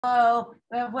Hello,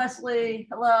 we have Wesley.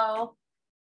 Hello.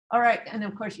 All right, and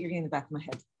of course you're getting the back of my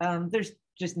head. There's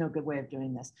just no good way of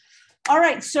doing this. All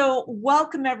right, so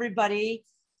welcome everybody.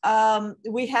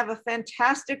 We have a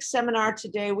fantastic seminar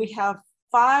today. We have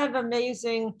 5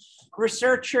 amazing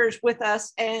researchers with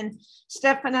us, and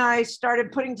Steph and I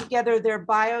started putting together their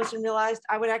bios and realized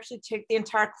I would actually take the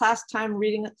entire class time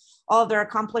reading all of their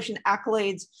accomplishments and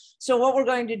accolades. So what we're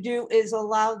going to do is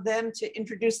allow them to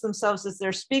introduce themselves as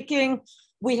they're speaking.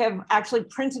 We have actually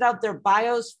printed out their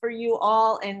bios for you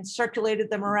all and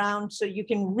circulated them around so you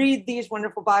can read these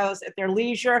wonderful bios at their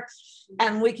leisure.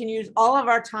 And we can use all of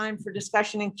our time for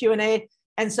discussion and Q&A.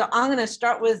 And so I'm going to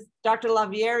start with Dr.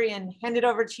 Lavieri and hand it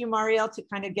over to you, Mariel, to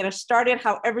kind of get us started,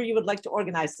 however you would like to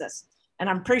organize this. And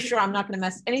I'm pretty sure I'm not going to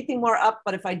mess anything more up,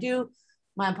 but if I do,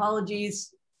 my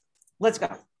apologies. Let's go.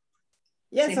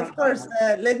 Yes, of course.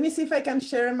 Let me see if I can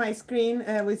share my screen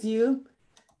with you.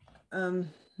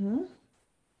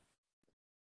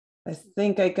 I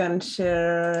think I can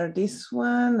share this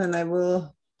one and I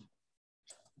will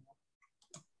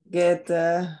get,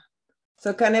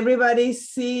 so can everybody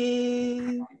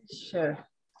see? Sure.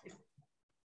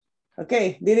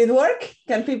 Okay, did it work?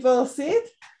 Can people see it?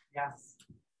 Yes.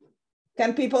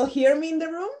 Can people hear me in the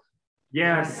room?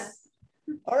 Yes.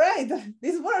 All right,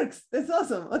 this works. That's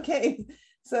awesome. Okay,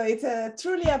 so it's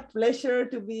truly a pleasure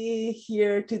to be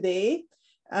here today.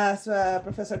 As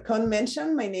Professor Colón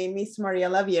mentioned, my name is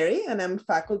Mariel Lavieri, and I'm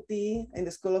faculty in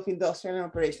the School of Industrial and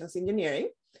Operations Engineering.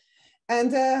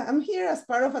 And I'm here as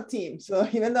part of a team. So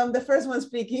even though I'm the first one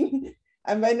speaking,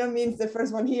 I'm by no means the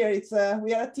first one here. It's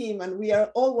we are a team and we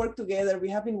are all work together.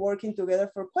 We have been working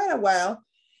together for quite a while.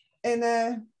 And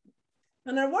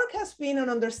our work has been on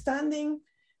understanding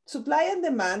supply and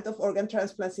demand of organ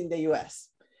transplants in the US.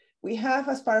 We have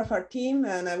as part of our team,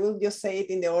 and I will just say it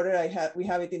in the order we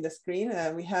have it in the screen.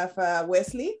 We have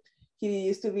Wesley. He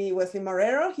used to be Wesley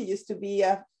Marrero. He used to be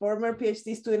a former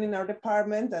PhD student in our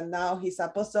department, and now he's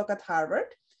a postdoc at Harvard.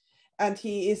 And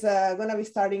he is going to be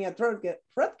starting at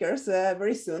Rutgers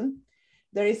very soon.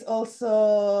 There is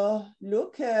also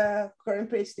Luke, current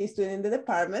PhD student in the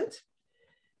department.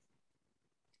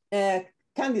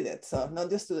 Candidate, so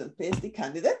not just student, PhD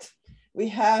candidate. We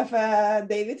have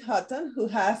David Hutton, who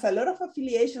has a lot of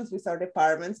affiliations with our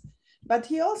departments, but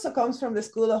he also comes from the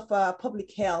School of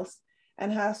Public Health and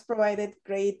has provided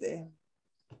great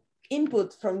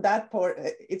input from that part.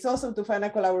 It's awesome to find a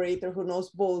collaborator who knows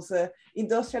both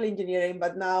industrial engineering,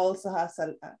 but now also has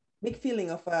a big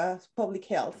feeling of public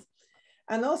health.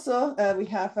 And also we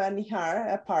have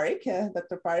Neehar, Parikh,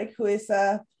 Dr. Parikh, who is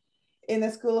in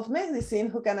the School of Medicine,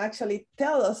 who can actually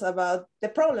tell us about the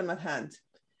problem at hand.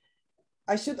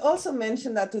 I should also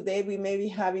mention that today we may be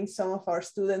having some of our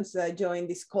students join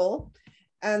this call,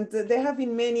 and there have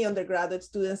been many undergraduate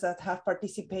students that have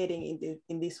participating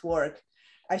in this work.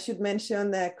 I should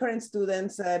mention the current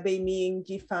students, Bei Ming,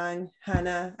 Jifang,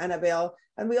 Hannah, Annabelle,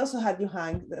 and we also had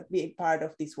Yuhang be part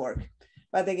of this work.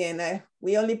 But again,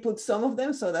 we only put some of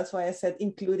them, so that's why I said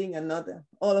including and not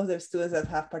all of the students that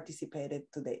have participated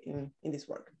today in this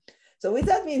work. So with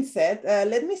that being said,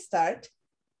 let me start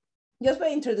just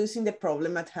by introducing the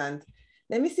problem at hand.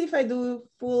 Let me see if I do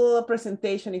full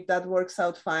presentation, if that works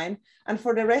out fine. And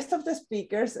for the rest of the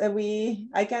speakers,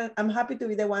 I'm happy to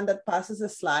be the one that passes the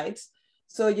slides.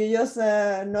 So you just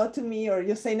nod to me or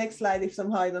you say next slide if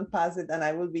somehow I don't pass it, and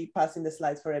I will be passing the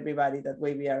slides for everybody. That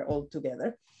way we are all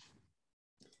together.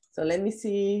 So let me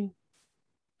see.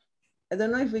 I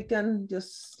don't know if we can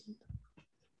just,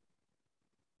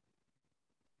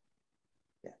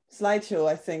 slideshow,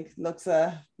 I think, looks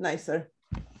nicer.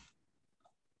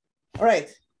 All right,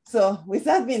 so with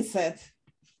that being said,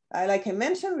 like I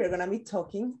mentioned, we're gonna be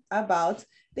talking about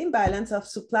the imbalance of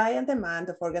supply and demand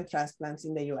of organ transplants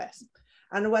in the US.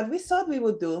 And what we thought we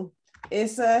would do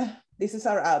is, this is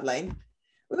our outline.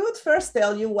 We would first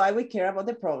tell you why we care about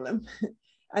the problem.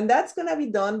 And that's gonna be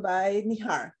done by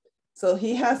Neehar. So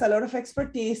he has a lot of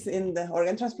expertise in the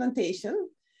organ transplantation,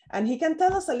 and he can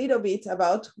tell us a little bit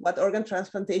about what organ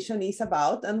transplantation is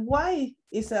about and why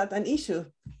is that an issue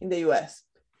in the US.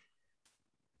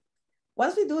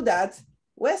 Once we do that,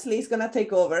 Wesley is gonna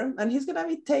take over, and he's gonna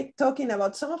be talking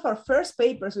about some of our first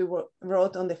papers we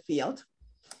wrote on the field.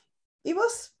 It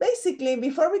was basically,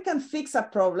 before we can fix a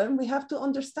problem, we have to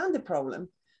understand the problem.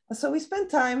 And so we spent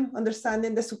time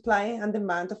understanding the supply and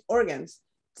demand of organs.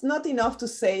 It's not enough to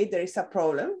say there is a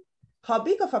problem. How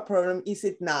big of a problem is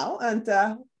it now? And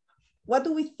what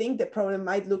do we think the problem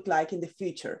might look like in the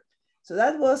future? So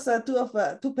that was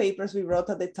two papers we wrote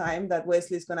at the time that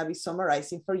Wesley is gonna be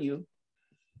summarizing for you.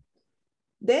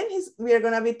 Then we are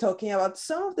going to be talking about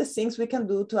some of the things we can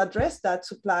do to address that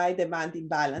supply-demand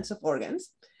imbalance of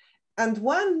organs. And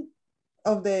one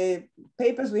of the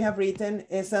papers we have written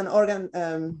is an organ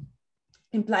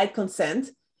implied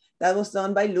consent that was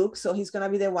done by Luke. So he's going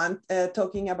to be the one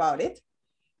talking about it.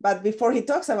 But before he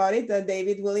talks about it,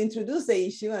 David will introduce the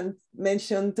issue and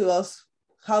mention to us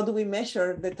how do we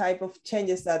measure the type of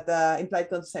changes that implied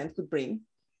consent could bring.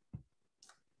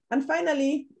 And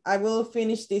finally, I will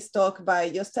finish this talk by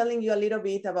just telling you a little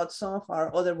bit about some of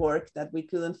our other work that we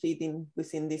couldn't fit in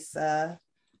within this,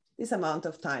 this amount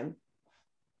of time.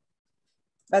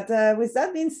 But with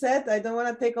that being said, I don't want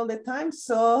to take all the time,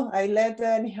 so I let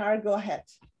Neehar go ahead.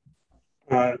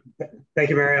 Thank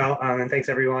you, Mariel, and thanks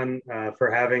everyone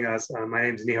for having us. My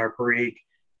name is Neehar Parikh.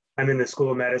 I'm in the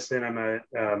School of Medicine. I'm a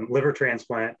liver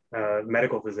transplant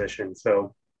medical physician.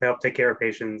 So I help take care of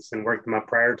patients and work them up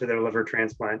prior to their liver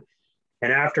transplant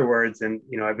and afterwards. And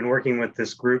I've been working with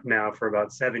this group now for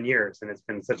about 7 years, and it's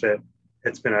been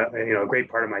a great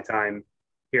part of my time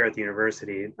here at the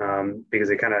university because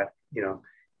it kind of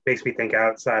makes me think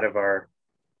outside of our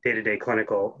day-to-day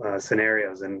clinical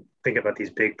scenarios and think about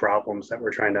these big problems that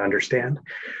we're trying to understand.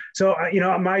 So,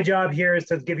 my job here is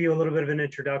to give you a little bit of an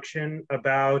introduction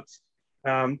about,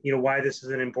 why this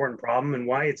is an important problem and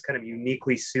why it's kind of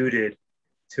uniquely suited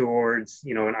towards,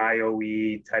 an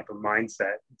IOE type of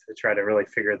mindset to try to really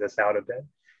figure this out a bit.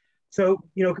 So,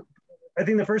 I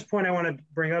think the first point I want to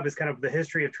bring up is kind of the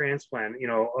history of transplant.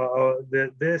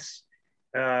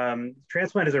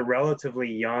 Transplant is a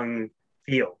relatively young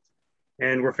field,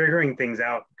 and we're figuring things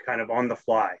out kind of on the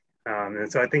fly. And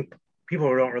so I think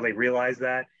people don't really realize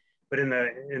that, but in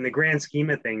the grand scheme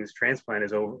of things, transplant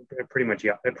is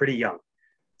pretty young.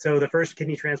 So the first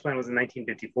kidney transplant was in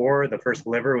 1954, the first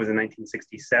liver was in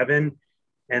 1967,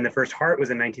 and the first heart was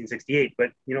in 1968.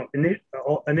 But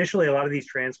initially, a lot of these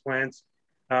transplants,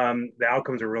 the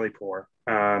outcomes are really poor.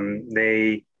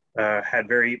 They had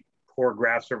very poor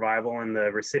graft survival in the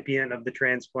recipient of the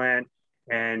transplant,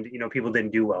 and people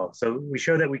didn't do well. So we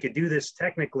showed that we could do this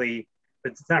technically,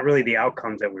 but it's not really the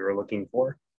outcomes that we were looking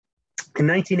for. In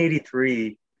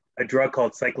 1983, a drug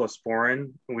called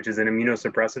cyclosporin, which is an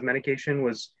immunosuppressive medication,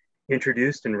 was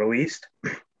introduced and released.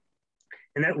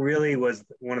 And that really was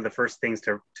one of the first things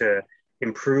to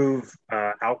improve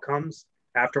outcomes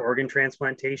after organ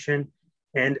transplantation.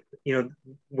 And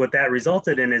what that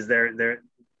resulted in is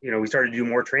we started to do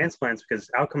more transplants because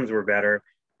outcomes were better,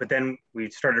 but then we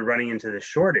started running into the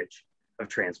shortage of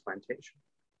transplantation.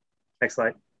 Next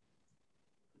slide.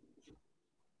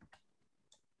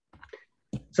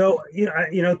 So,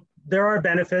 there are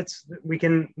benefits we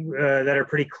can that are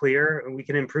pretty clear. We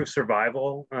can improve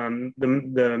survival.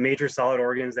 The major solid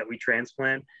organs that we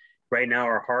transplant right now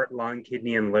are heart, lung,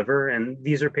 kidney, and liver. And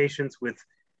these are patients with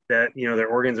that, their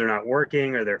organs are not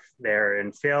working, or they're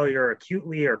in failure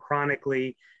acutely or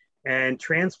chronically. And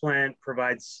transplant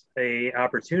provides an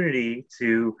opportunity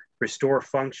to restore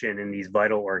function in these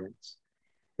vital organs.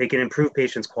 They can improve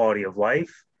patients' quality of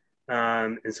life.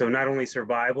 And so not only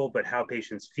survival, but how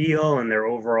patients feel and their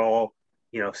overall,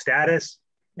 status.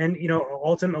 And,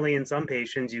 ultimately in some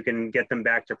patients, you can get them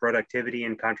back to productivity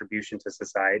and contribution to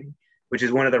society, which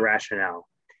is one of the rationale.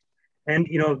 And,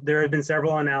 there have been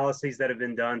several analyses that have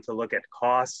been done to look at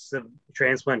costs of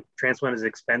transplant. Transplant is an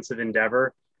expensive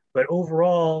endeavor, but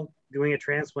overall, doing a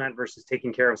transplant versus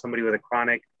taking care of somebody with a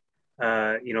chronic,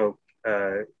 organ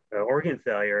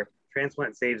failure,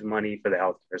 transplant saves money for the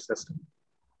healthcare system.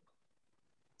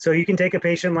 So you can take a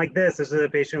patient like this. This is a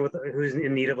patient who's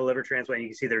in need of a liver transplant. You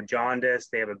can see they're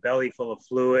jaundiced. They have a belly full of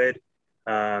fluid.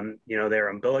 Their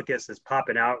umbilicus is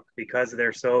popping out because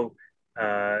they're so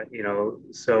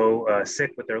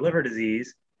sick with their liver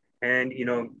disease. And,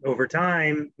 over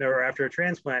time or after a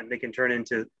transplant, they can turn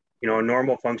into, a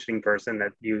normal functioning person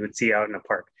that you would see out in a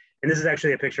park. And this is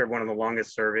actually a picture of one of the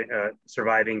longest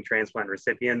surviving transplant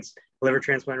recipients, liver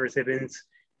transplant recipients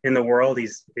in the world. I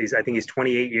think he's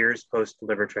 28 years post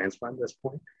liver transplant at this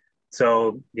point.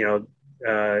 So,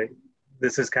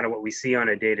 this is kind of what we see on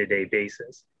a day-to-day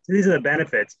basis. So these are the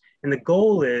benefits. And the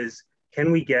goal is,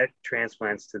 can we get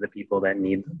transplants to the people that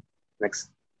need them?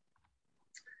 Next.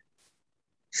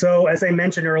 So as I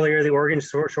mentioned earlier, the organ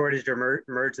shortage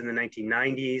emerged in the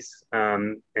 1990s.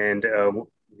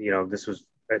 This was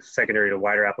secondary to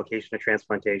wider application of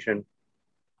transplantation.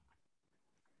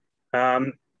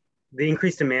 The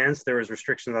increased demands, there was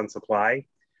restrictions on supply.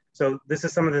 So this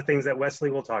is some of the things that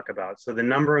Wesley will talk about. So the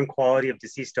number and quality of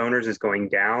deceased donors is going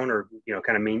down, or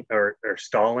or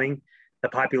stalling. The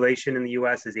population in the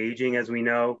US is aging, as we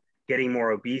know, getting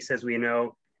more obese, as we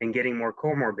know, and getting more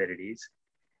comorbidities.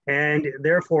 And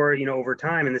therefore, over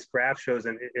time, and this graph shows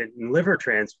in liver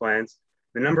transplants,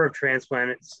 the number of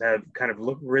transplants have kind of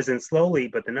risen slowly,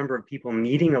 but the number of people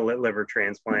needing a liver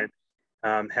transplant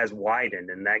has widened,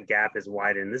 and that gap is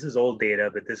widened. This is old data,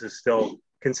 but this is still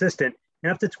consistent.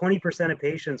 And up to 20% of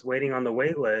patients waiting on the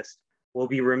wait list will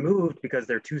be removed because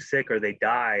they're too sick or they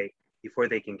die before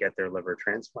they can get their liver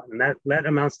transplant. And that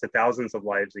amounts to thousands of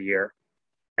lives a year.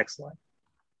 Next slide.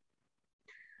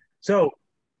 So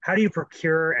how do you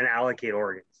procure and allocate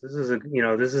organs? This is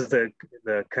the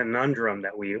conundrum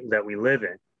that we live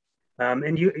in.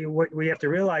 And what we have to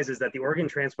realize is that the organ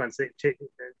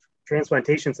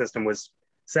transplantation system was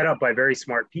set up by very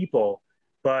smart people,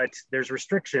 but there's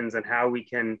restrictions on how we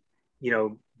can,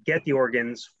 get the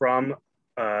organs from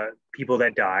people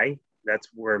that die. That's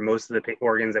where most of the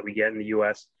organs that we get in the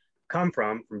US come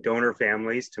from donor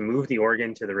families, to move the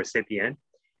organ to the recipient.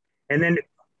 And then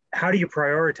how do you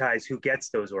prioritize who gets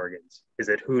those organs? Is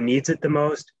it who needs it the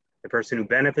most, the person who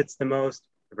benefits the most,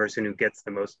 the person who gets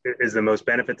the most, is the most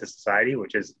benefit to society,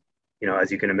 which is,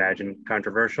 as you can imagine,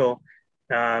 controversial,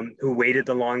 who waited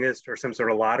the longest, or some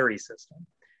sort of lottery system.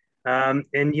 And,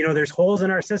 there's holes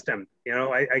in our system.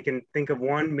 I can think of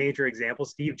one major example.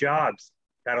 Steve Jobs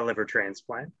got a liver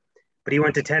transplant, but he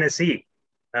went to Tennessee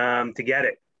to get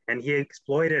it. And he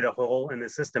exploited a hole in the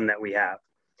system that we have.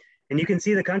 And you can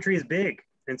see the country is big.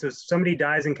 And so if somebody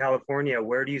dies in California,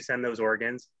 where do you send those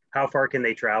organs? How far can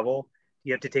they travel?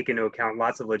 You have to take into account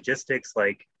lots of logistics,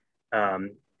 like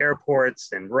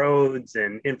airports and roads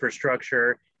and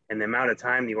infrastructure, and the amount of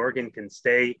time the organ can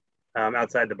stay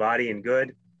outside the body and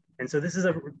good. And so this is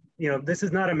this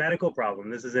is not a medical problem.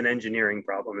 This is an engineering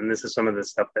problem. And this is some of the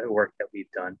work that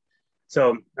we've done.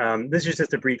 So this is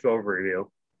just a brief overview.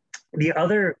 The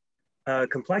other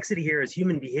complexity here is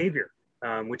human behavior,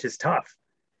 which is tough.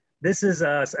 This is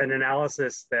an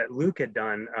analysis that Luke had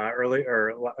done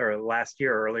earlier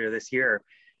this year,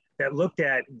 that looked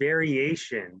at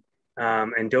variation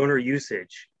and donor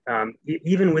usage,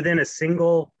 even within a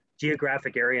single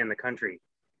geographic area in the country.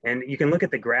 And you can look at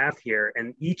the graph here,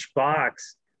 and each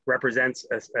box represents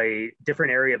a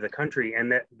different area of the country,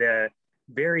 and the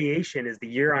variation is the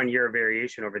year-on-year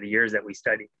variation over the years that we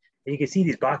study. And you can see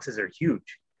these boxes are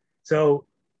huge. So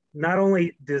not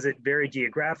only does it vary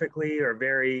geographically or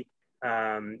vary,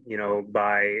 by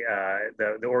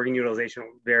the organ utilization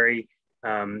vary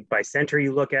by center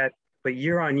you look at, but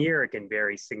year on year it can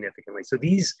vary significantly. So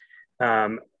these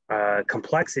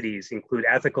complexities include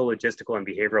ethical, logistical, and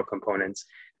behavioral components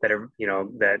that are,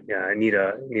 need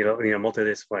a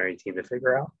multidisciplinary team to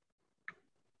figure out.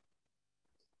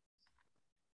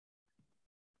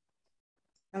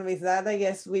 And with that, I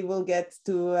guess we will get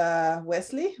to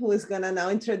Wesley, who is going to now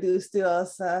introduce to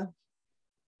us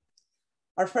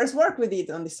our first work we did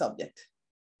on the subject.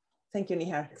 Thank you,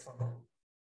 Neehar.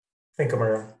 Thank you,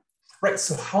 Mariel. Right,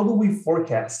 so how do we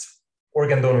forecast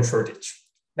organ donor shortage?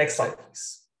 Next slide,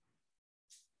 please.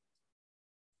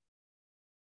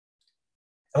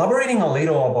 Elaborating a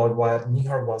little about what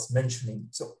Neehar was mentioning.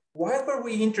 So why were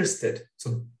we interested?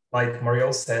 So like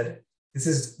Mariel said, this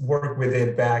is work we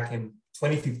did back in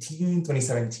 2015,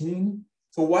 2017.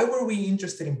 So why were we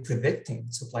interested in predicting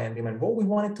supply and demand? Well, we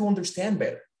wanted to understand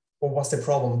better what was the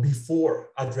problem before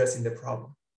addressing the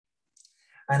problem.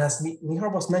 And as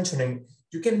Neehar was mentioning,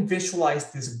 you can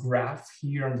visualize this graph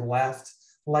here on the left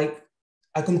like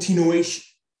a continuation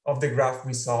of the graph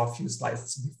we saw a few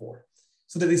slides before.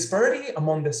 So the disparity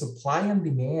among the supply and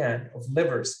demand of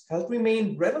livers has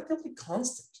remained relatively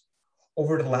constant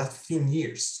over the last 15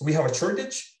 years. So we have a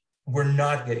shortage, we're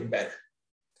not getting better.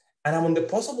 And among the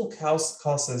possible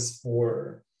causes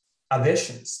for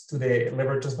additions to the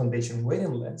liver transplantation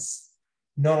waiting list,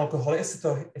 non-alcoholic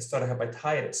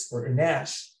steatohepatitis, or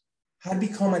NASH, had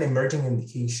become an emerging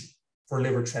indication for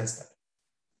liver transplant.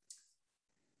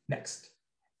 Next,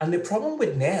 and the problem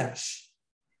with NASH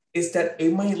is that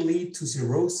it might lead to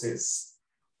cirrhosis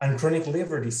and chronic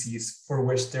liver disease for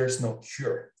which there's no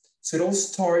cure. So it all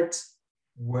starts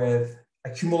with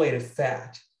accumulated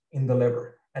fat in the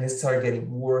liver, and it starts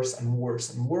getting worse and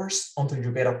worse and worse until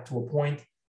you get up to a point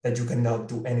that you cannot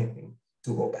do anything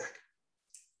to go back.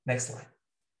 Next slide.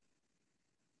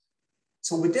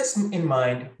 So with this in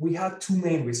mind, we had two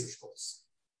main research goals.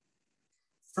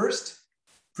 First,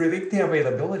 predict the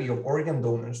availability of organ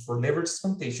donors for liver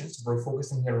transplantations. We're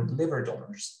focusing here on liver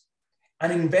donors,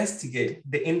 and investigate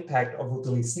the impact of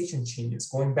utilization changes,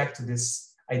 going back to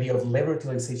this idea of liver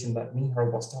utilization that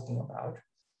Neehar was talking about,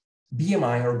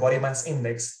 BMI or body mass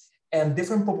index, and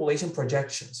different population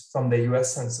projections from the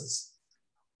US Census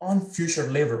on future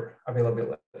liver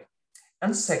availability.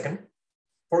 And second,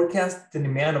 forecast the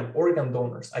demand of organ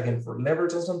donors, again for liver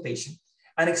transplantation,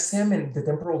 and examine the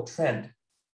temporal trend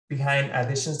behind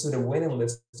additions to the waiting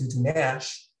list due to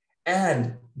NASH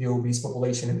and the obese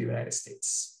population in the United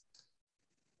States.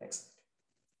 Next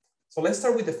slide. So let's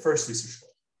start with the first research goal.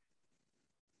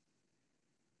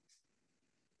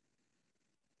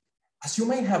 As you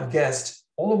may have guessed,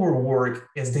 all of our work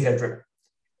is data-driven,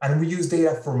 and we use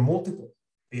data for multiple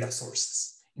data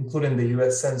sources, including the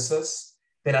US Census,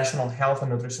 the National Health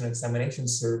and Nutrition Examination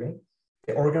Survey,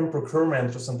 the Organ Procurement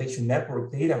and Transplantation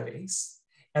Network database,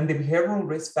 and the Behavioral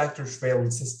Risk Factors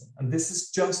Surveillance System. And this is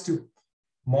just to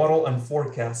model and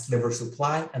forecast liver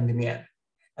supply and demand.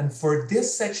 And for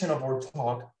this section of our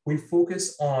talk, we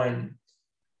focus on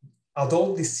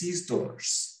adult deceased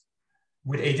donors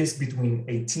with ages between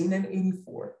 18 and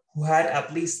 84 who had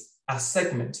at least a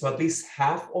segment, so at least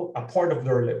half of a part of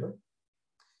their liver,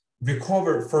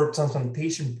 recovered for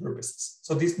transplantation purposes.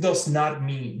 So this does not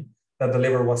mean that the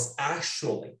liver was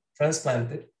actually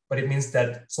transplanted, but it means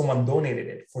that someone donated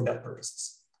it for that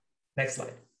purposes. Next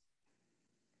slide.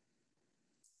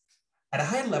 At a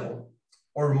high level,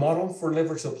 our model for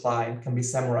liver supply can be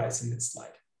summarized in this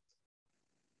slide.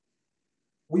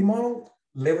 We modeled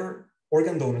liver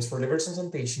organ donors for liver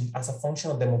transplantation as a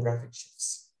function of demographic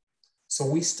shifts. So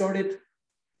we started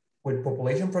with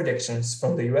population projections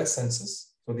from the US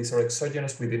Census. So these are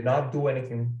exogenous. We did not do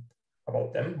anything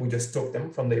about them. We just took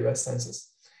them from the US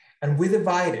Census. And we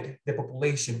divided the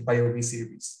population by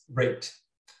obesity rate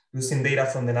using data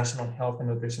from the National Health and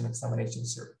Nutrition Examination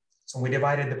Survey. So we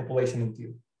divided the population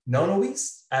into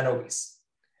non-obese and obese.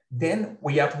 Then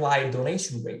we applied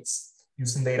donation rates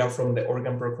using data from the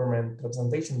Organ Procurement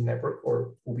Transplantation Network,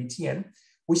 or OBTN,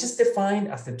 which is defined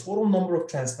as the total number of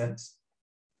transplants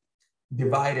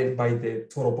divided by the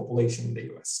total population in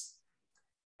the US.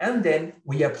 And then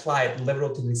we applied liver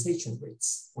utilization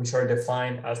rates, which are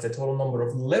defined as the total number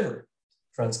of liver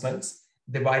transplants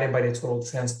divided by the total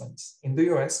transplants in the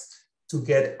US to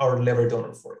get our liver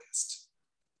donor forecast.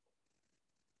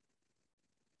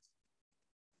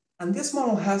 And this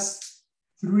model has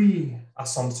three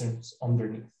assumptions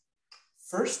underneath.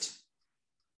 First,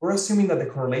 we're assuming that the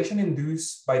correlation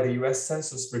induced by the US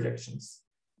Census projections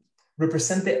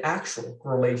represent the actual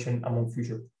correlation among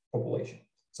future population.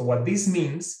 So what this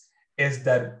means is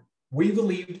that we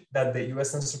believed that the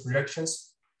US Census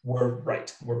projections were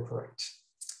correct.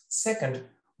 Second,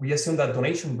 we assume that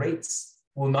donation rates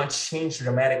will not change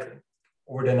dramatically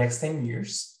over the next 10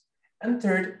 years. And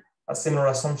third, a similar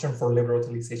assumption for liver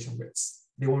utilization rates.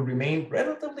 They will remain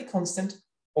relatively constant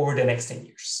over the next 10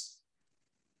 years.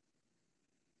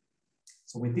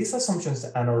 So with these assumptions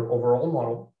and our overall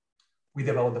model, we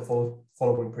developed the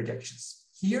following projections.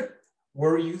 Here,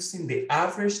 we're using the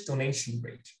average donation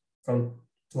rate from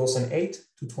 2008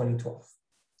 to 2012.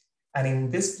 And in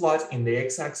this plot, in the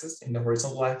x-axis, in the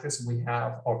horizontal axis, we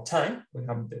have our time, we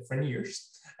have different years.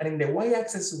 And in the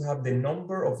y-axis, we have the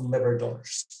number of liver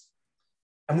donors.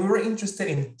 And we were interested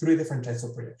in three different types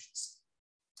of projections.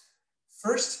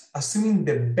 First, assuming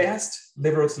the best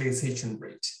liver utilization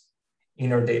rate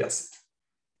in our data set,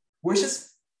 which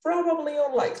is probably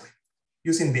unlikely,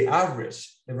 using the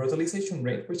average liver utilization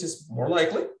rate, which is more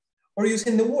likely, or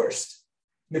using the worst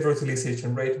liver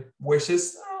utilization rate, which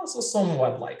is also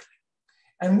somewhat likely.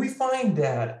 And we find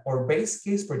that our base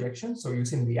case projection, so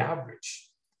using the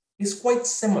average, is quite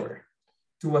similar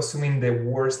to assuming the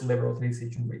worst liver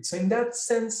utilization rate. So in that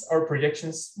sense, our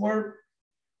projections were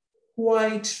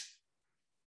quite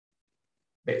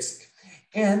basic.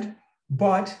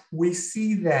 But we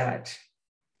see that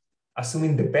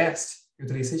assuming the best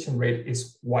utilization rate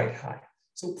is quite high.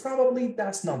 So probably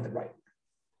that's not the right one.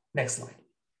 Next slide.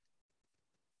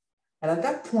 And at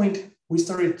that point, we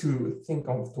started to think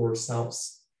of to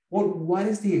ourselves, well, what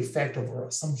is the effect of our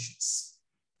assumptions?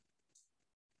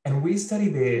 And we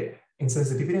studied in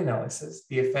sensitivity analysis,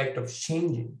 the effect of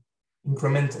changing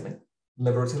incrementally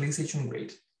liver utilization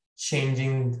rate,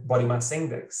 changing body mass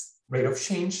index, rate of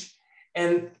change,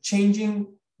 and changing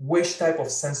which type of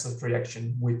census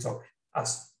projection we took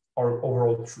as our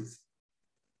overall truth.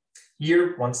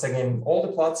 Here, once again, all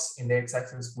the plots in the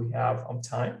x-axis we have on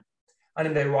time, and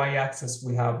in the y-axis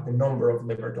we have the number of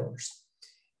liver donors.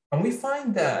 And we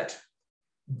find that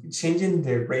changing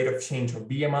the rate of change of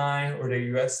BMI or the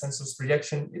US census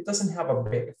projection, it doesn't have a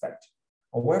big effect.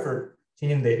 However,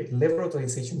 changing the liver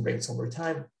utilization rates over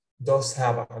time does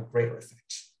have a greater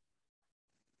effect.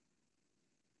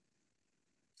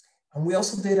 And we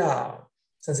also did a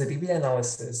sensitivity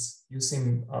analysis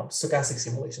using stochastic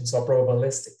simulation, so a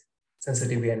probabilistic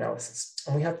sensitivity analysis.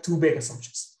 And we have two big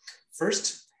assumptions.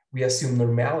 First, we assume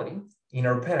normality in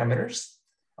our parameters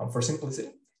for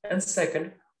simplicity. And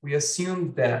second, we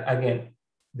assume that, again,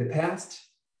 the past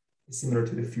is similar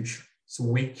to the future. So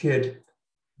we could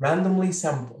randomly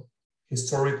sample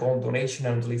historical donation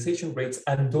and utilization rates,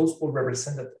 and those will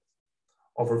represent of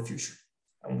our future.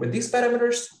 And with these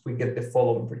parameters, we get the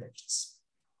following predictions.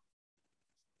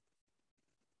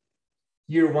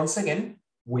 Here, once again,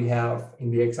 we have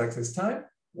in the x-axis time,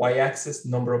 y-axis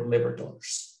number of liver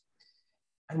donors.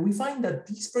 And we find that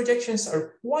these projections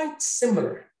are quite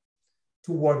similar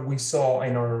to what we saw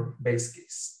in our base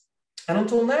case. And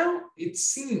until now, it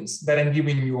seems that I'm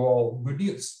giving you all good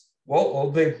news. Well,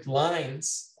 all the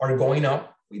lines are going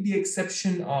up with the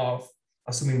exception of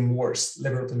assuming worse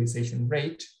liver utilization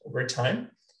rate over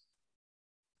time,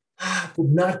 but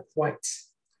not quite.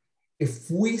 If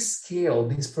we scale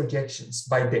these projections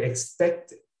by the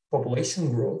expected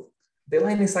population growth, the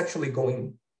line is actually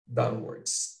going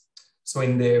downwards. So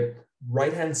in the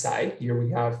right-hand side, here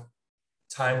we have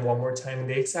time one more time in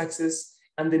the x-axis,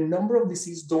 and the number of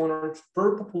deceased donors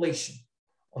per population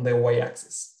on the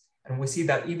y-axis. And we see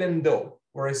that even though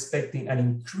we're expecting an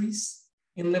increase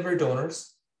in liver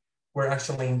donors, we're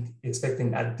actually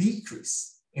expecting a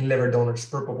decrease in liver donors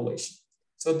per population.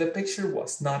 So the picture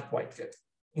was not quite good.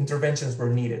 Interventions were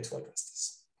needed to address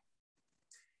this.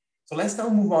 So let's now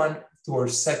move on to our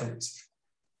second research.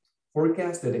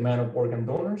 Forecast the demand of organ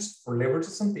donors for liver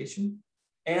transplantation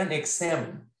and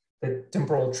examine the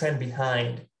temporal trend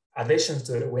behind additions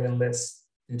to the waiting list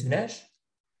due to NASH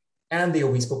and the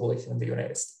obese population in the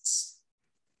United States.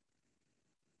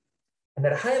 And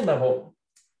at a high level,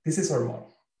 this is our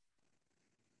model.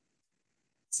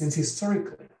 Since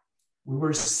historically, we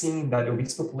were seeing that the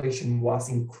obese population was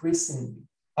increasingly,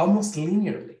 almost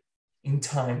linearly in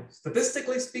time,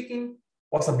 statistically speaking,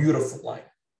 was a beautiful line.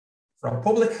 From a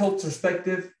public health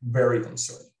perspective, very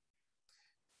concerning.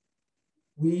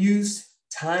 We used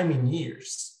time in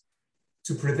years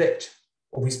to predict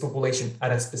obese population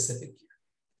at a specific year.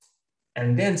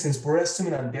 And then since we're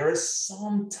assuming that there is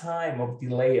some time of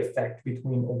delay effect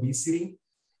between obesity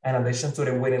and addition to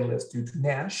the waiting list due to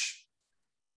NASH,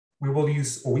 we will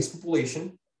use obese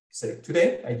population, say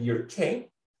today, at year K,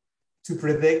 to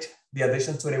predict the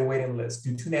addition to the waiting list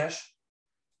due to NASH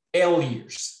L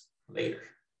years later.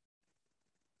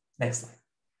 Next slide.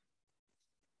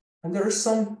 And there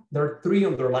are three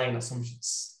underlying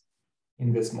assumptions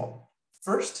in this model.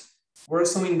 First, we're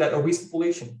assuming that obese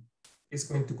population is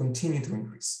going to continue to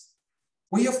increase.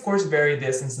 We, of course, vary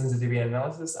this in sensitivity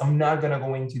analysis. I'm not going to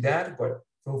go into that, but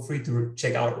feel free to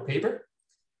check out our paper.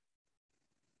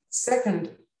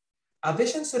 Second,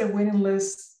 additions to the waiting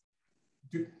list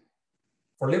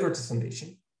for liver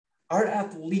transplantation are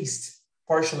at least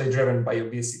partially driven by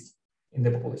obesity in the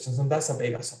populations, and that's a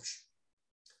big assumption.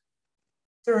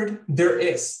 Third, there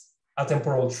is a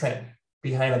temporal trend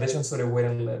behind additions to the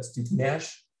waiting list due to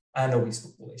NASH and obese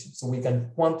population, so we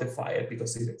can quantify it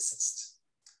because it exists.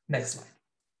 Next slide.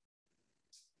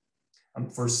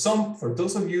 And for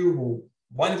those of you who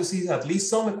wanted to see at least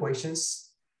some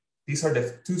equations, these are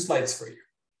the two slides for you.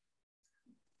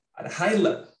 At a high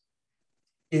level,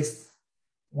 if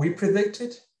we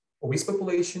predicted obese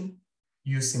population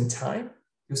using time,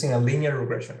 using a linear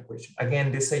regression equation. Again,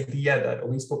 this idea that the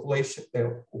obese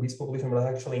population was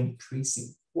actually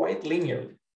increasing quite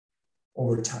linearly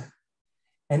over time.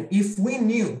 And if we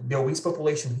knew the obese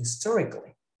population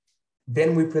historically,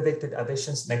 then we predicted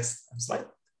additions, next slide,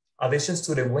 additions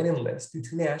to the waiting list due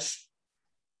to NASH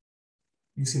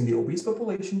using the obese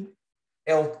population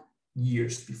L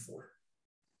years before.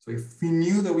 So if we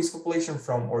knew the obese population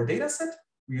from our data set,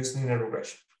 we use linear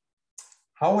regression.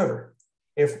 However,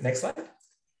 next slide,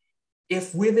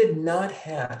 if we did not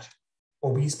have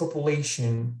obese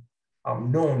population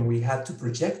known, we had to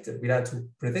project it, we had to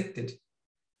predict it,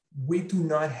 we do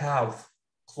not have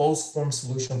closed form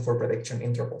solution for prediction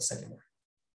intervals anymore.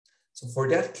 So for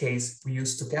that case, we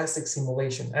use stochastic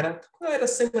simulation and quite a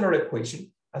similar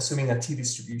equation, assuming a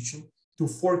t-distribution, to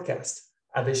forecast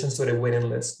additions to the waiting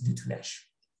list due to NASH.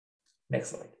 Next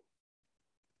slide.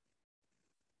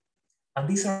 And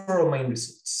these are our main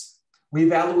results. We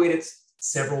evaluated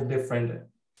several different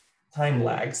time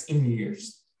lags in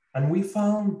years, and we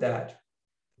found that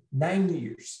 9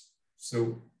 years,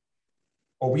 so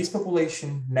obese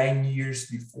population 9 years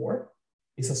before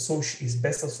is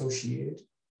best associated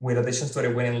with additions to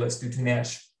the waiting list due to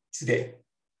NASH today.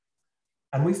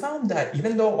 And we found that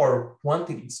even though our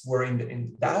quantities were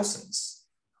in thousands,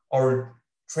 our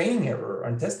training error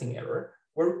and testing error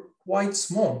were quite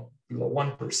small, below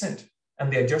 1%.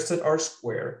 And the adjusted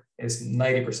R-square is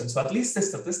 90%. So at least the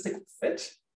statistical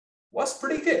fit was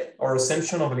pretty good. Our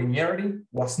assumption of linearity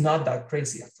was not that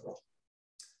crazy after all.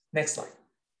 Next slide.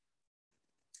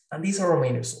 And these are our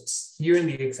main results. Here in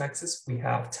the x-axis, we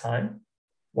have time,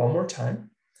 one more time.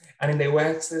 And in the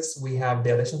y-axis, we have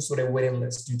the additions to the waiting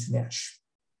list due to NASH.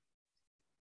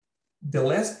 The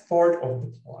last part of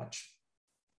the plot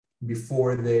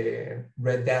before the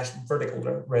red dash,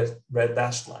 vertical red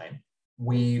dashed line,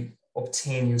 we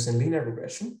obtain using linear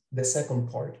regression. The second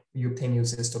part, we obtain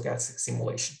using stochastic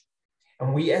simulation.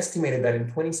 And we estimated that in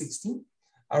 2016,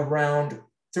 around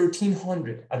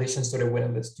 1,300 additions to the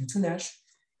waiting list due to NASH.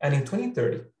 And in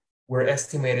 2030, we're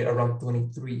estimated around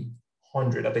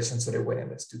 2,300 additions to the waiting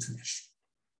list due to NASH.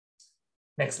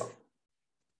 Next slide.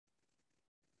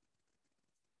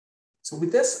 So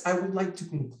with this, I would like to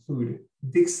conclude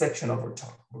this section of our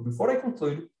talk. But before I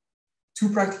conclude, two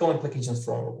practical implications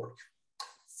from our work.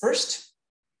 First,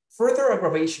 further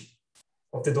aggravation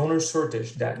of the donor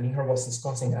shortage that Neehar was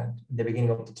discussing at the beginning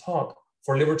of the talk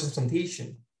for liver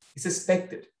transplantation is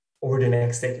expected over the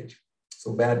next decade.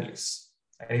 So bad news.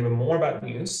 And even more bad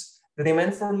news, the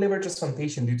demand for liver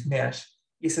transplantation due to NASH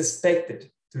is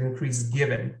expected to increase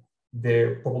given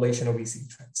the population obesity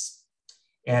trends.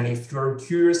 And if you're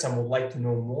curious and would like to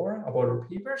know more about our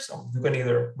papers, you can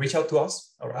either reach out to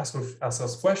us or ask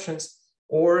us questions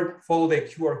or follow the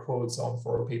QR codes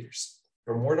for our papers.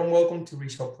 You're more than welcome to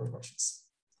reach out for questions.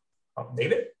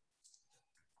 David?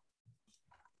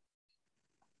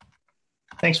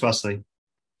 Thanks, Wesley.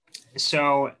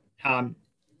 So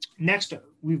next,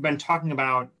 we've been talking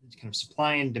about kind of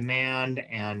supply and demand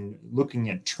and looking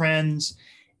at trends.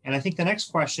 And I think the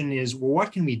next question is, well,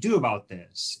 what can we do about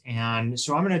this? And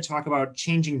so I'm going to talk about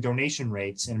changing donation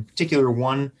rates, and in particular,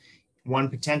 one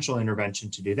potential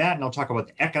intervention to do that. And I'll talk about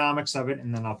the economics of it,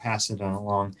 and then I'll pass it on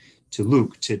along to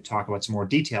Luke to talk about some more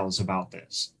details about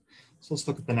this. So let's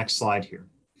look at the next slide here.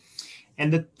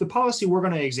 And the policy we're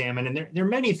going to examine, and there are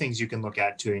many things you can look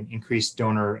at to increase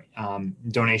donor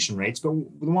donation rates, but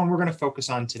the one we're going to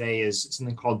focus on today is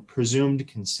something called presumed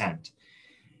consent.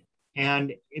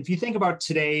 And if you think about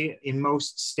today, in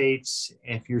most states,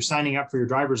 if you're signing up for your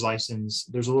driver's license,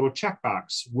 there's a little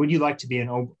checkbox. Would you like to be an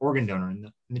organ donor?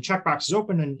 And the checkbox is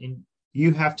open, and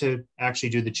you have to actually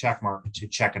do the check mark to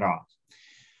check it off.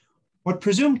 What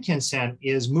presumed consent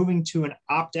is moving to an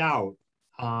opt-out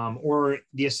or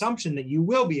the assumption that you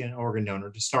will be an organ donor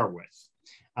to start with.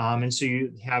 And so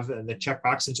you have the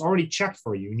checkbox that's already checked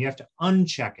for you, and you have to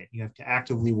uncheck it. You have to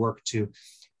actively work to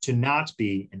not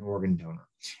be an organ donor.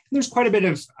 And there's quite a bit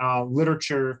of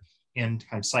literature and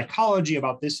kind of psychology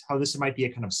about this, how this might be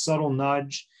a kind of subtle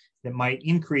nudge that might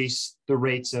increase the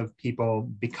rates of people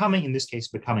becoming, in this case,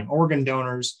 becoming organ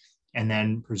donors, and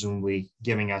then presumably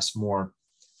giving us more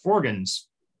organs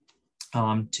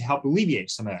to help alleviate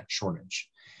some of that shortage.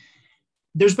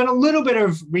 There's been a little bit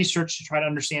of research to try to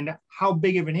understand how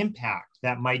big of an impact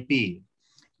that might be.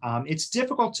 It's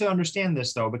difficult to understand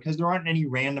this, though, because there aren't any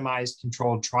randomized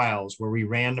controlled trials where we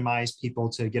randomize people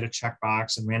to get a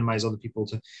checkbox and randomize other people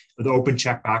to the open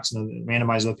checkbox and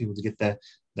randomize other people to get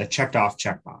the checked off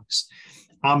checkbox.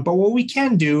 But what we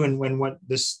can do, and what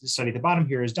this study at the bottom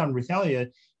here has done,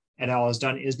 Ruthelia et al. Has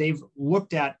done, is they've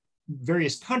looked at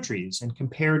various countries and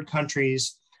compared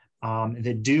countries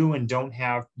that do and don't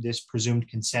have this presumed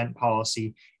consent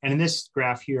policy. And in this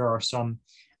graph here are some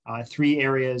three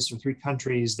areas or three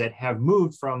countries that have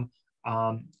moved from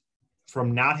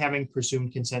not having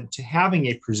presumed consent to having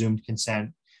a presumed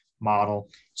consent model.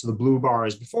 So the blue bar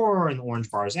is before and the orange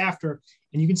bar is after.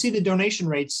 And you can see the donation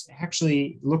rates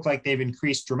actually look like they've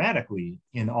increased dramatically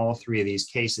in all three of these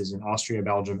cases, in Austria,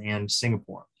 Belgium, and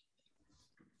Singapore.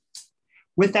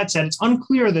 With that said, it's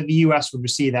unclear that the US would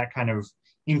receive that kind of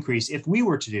increase if we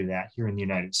were to do that here in the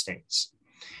United States.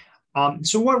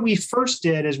 So what we first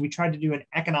did is we tried to do an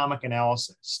economic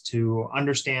analysis to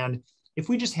understand if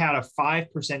we just had a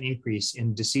 5% increase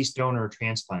in deceased donor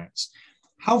transplants,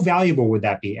 how valuable would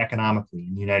that be economically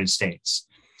in the United States?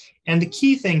 And the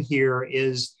key thing here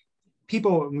is we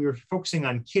were focusing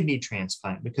on kidney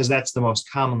transplant because that's the most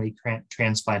commonly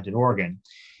transplanted organ.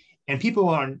 And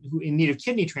people who in need of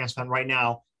kidney transplant right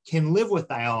now can live with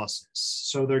dialysis.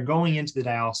 So they're going into the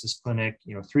dialysis clinic,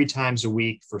 3 times a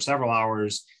week for several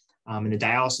hours. And the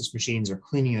dialysis machines are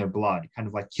cleaning their blood, kind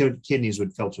of like kidneys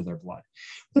would filter their blood.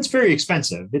 That's very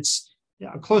expensive. It's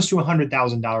close to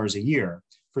 $100,000 a year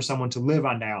for someone to live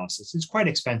on dialysis. It's quite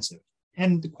expensive.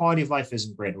 And the quality of life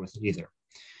isn't great with it either.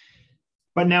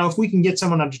 But now if we can get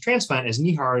someone onto transplant, as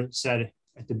Neehar said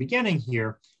at the beginning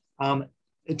here,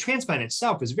 the transplant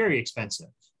itself is very expensive.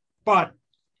 But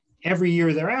every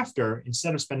year thereafter,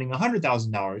 instead of spending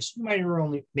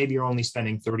 $100,000, maybe you're only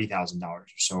spending $30,000 or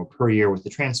so per year with the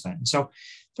transplant. And so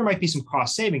there might be some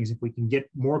cost savings if we can get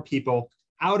more people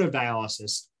out of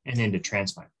dialysis and into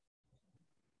transplant.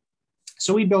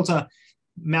 So we built a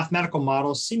mathematical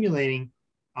model simulating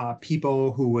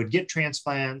people who would get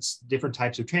transplants, different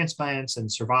types of transplants,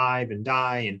 and survive and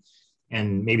die,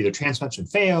 and maybe their transplants would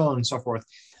fail and so forth.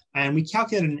 And we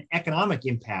calculated an economic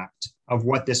impact of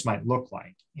what this might look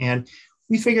like. And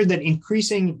we figured that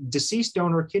increasing deceased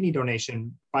donor kidney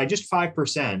donation by just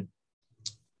 5%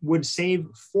 would save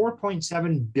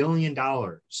 $4.7 billion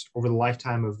over the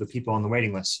lifetime of the people on the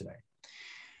waiting list today.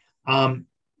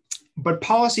 But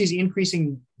policies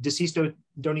increasing deceased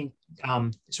donation,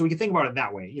 so we can think about it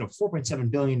that way,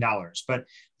 $4.7 billion. But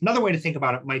another way to think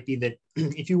about it might be that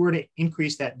if you were to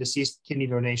increase that deceased kidney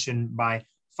donation by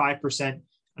 5%,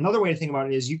 another way to think about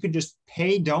it is you could just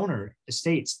pay donor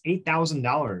estates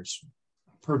 $8,000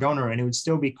 per donor and it would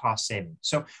still be cost saving.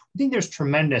 So I think there's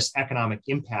tremendous economic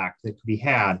impact that could be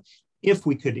had if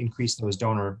we could increase those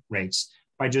donor rates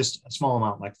by just a small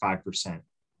amount like 5%.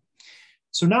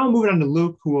 So now moving on to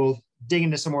Luke, who will dig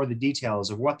into some more of the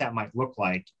details of what that might look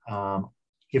like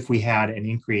if we had an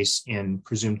increase in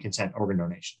presumed consent organ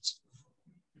donations.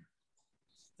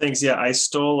 Thanks. Yeah, I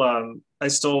stole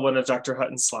one of Dr.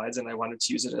 Hutton's slides and I wanted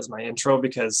to use it as my intro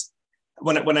because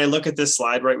when I look at this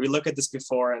slide, right, we look at this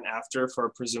before and after for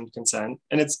presumed consent,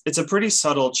 and it's a pretty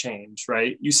subtle change,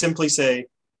 right? You simply say,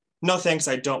 no, thanks,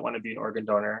 I don't want to be an organ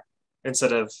donor,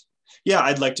 instead of, yeah,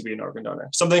 I'd like to be an organ donor.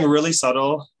 Something really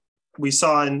subtle we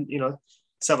saw in,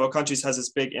 several countries has this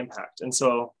big impact. And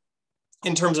so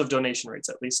in terms of donation rates,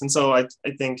 at least. And so I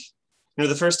think,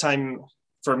 the first time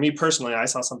for me personally, I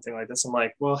saw something like this, I'm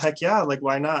like, well, heck yeah, like,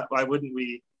 why not? Why wouldn't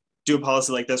we do a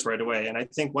policy like this right away? And I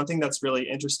think one thing that's really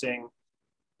interesting,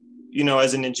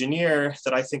 as an engineer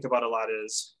that I think about a lot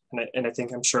is, and I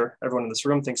think I'm sure everyone in this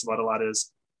room thinks about a lot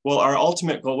is, well, our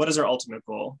ultimate goal, what is our ultimate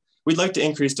goal? We'd like to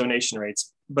increase donation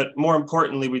rates, but more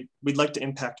importantly, we'd like to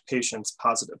impact patients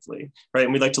positively, right?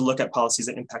 And we'd like to look at policies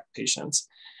that impact patients.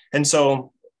 And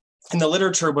so in the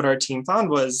literature, what our team found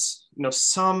was,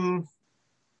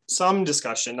 some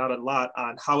discussion, not a lot,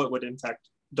 on how it would impact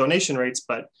donation rates,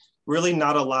 but really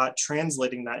not a lot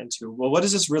translating that into, well, what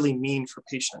does this really mean for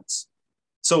patients?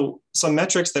 So some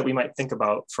metrics that we might think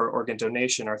about for organ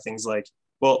donation are things like,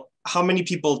 well, how many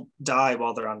people die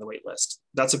while they're on the wait list?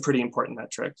 That's a pretty important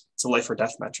metric. It's a life or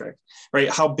death metric,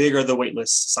 right? How big are the wait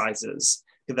list sizes?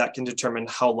 That can determine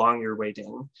how long you're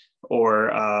waiting,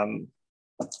 or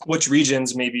which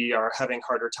regions maybe are having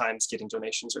harder times getting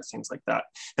donations or things like that.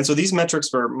 And so these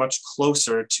metrics were much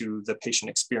closer to the patient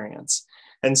experience.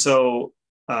 And so,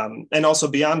 and also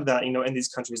beyond that, in these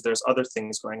countries, there's other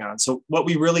things going on. So what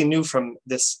we really knew from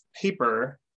this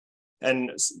paper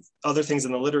and other things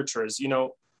in the literature is,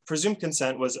 presumed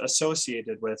consent was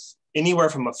associated with anywhere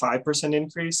from a 5%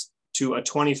 increase to a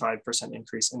 25%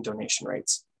 increase in donation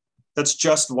rates. That's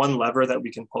just one lever that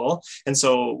we can pull. And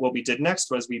so what we did next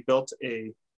was we built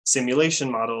a simulation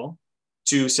model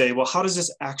to say, well, how does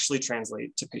this actually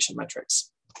translate to patient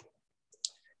metrics?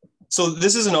 So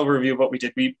this is an overview of what we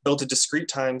did. We built a discrete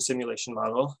time simulation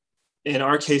model. In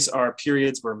our case, our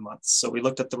periods were months. So we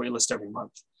looked at the wait list every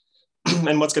month.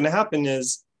 And what's going to happen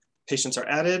is patients are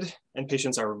added and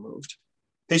patients are removed.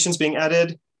 Patients being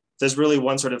added, there's really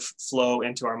one sort of flow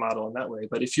into our model in that way.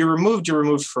 But if you're removed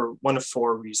for one of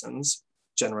 4 reasons,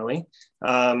 generally.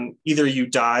 Either you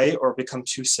die or become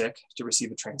too sick to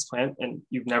receive a transplant and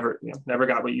you've never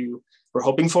got what you were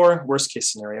hoping for, worst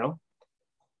case scenario.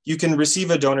 You can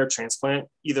receive a donor transplant,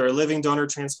 either a living donor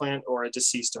transplant or a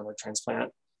deceased donor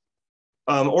transplant.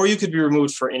 Or you could be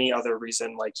removed for any other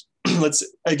reason, like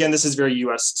again, this is very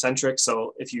US centric.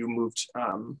 So if you moved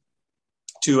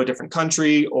to a different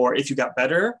country, or if you got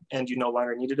better and you no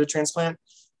longer needed a transplant.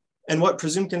 And what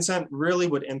presumed consent really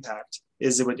would impact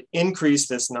is it would increase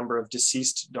this number of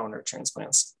deceased donor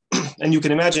transplants. And you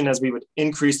can imagine as we would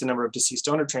increase the number of deceased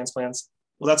donor transplants,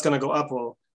 well, that's going to go up.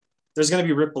 Well, there's going to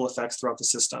be ripple effects throughout the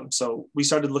system. So we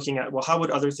started looking at, well, how would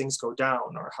other things go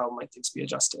down, or how might things be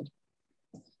adjusted?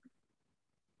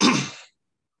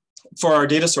 For our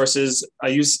data sources, I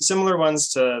use similar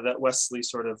ones to that Wesley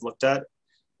sort of looked at.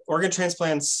 Organ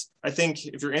transplants, I think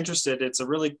if you're interested, it's a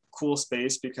really cool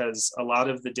space because a lot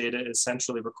of the data is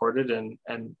centrally recorded and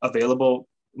available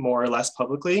more or less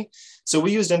publicly. So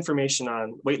we used information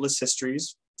on waitlist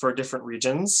histories for different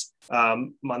regions,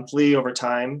 monthly over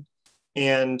time.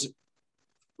 And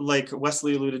like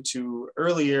Wesley alluded to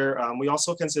earlier, we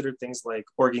also considered things like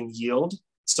organ yield.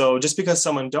 So just because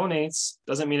someone donates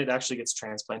doesn't mean it actually gets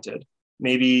transplanted.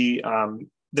 Maybe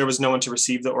there was no one to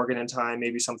receive the organ in time.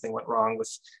 Maybe something went wrong with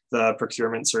the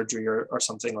procurement surgery or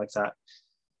something like that.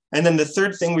 And then the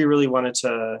third thing we really wanted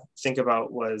to think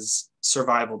about was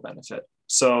survival benefit.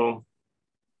 So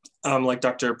like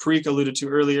Dr. Parikh alluded to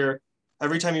earlier,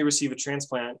 every time you receive a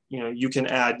transplant, you can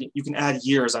add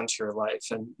years onto your life.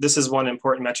 And this is one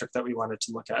important metric that we wanted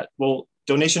to look at. Well,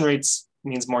 donation rates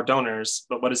means more donors,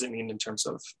 but what does it mean in terms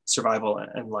of survival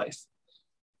and life?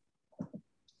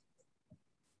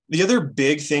 The other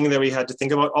big thing that we had to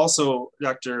think about, also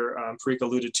Dr. Parikh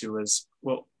alluded to, is,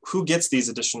 well, who gets these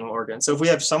additional organs? So if we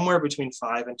have somewhere between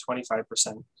 5 and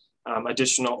 25%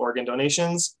 additional organ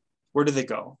donations, where do they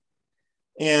go?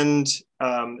 And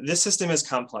this system is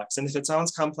complex. And if it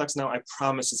sounds complex now, I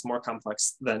promise it's more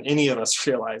complex than any of us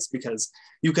realize, because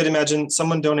you could imagine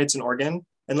someone donates an organ,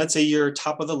 and let's say you're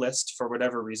top of the list for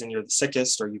whatever reason, you're the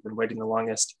sickest or you've been waiting the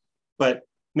longest, but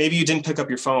maybe you didn't pick up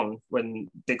your phone when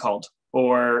they called.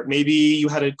 Or maybe you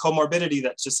had a comorbidity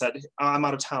that just said, oh, I'm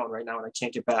out of town right now and I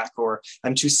can't get back, or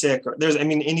I'm too sick, or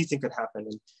anything could happen.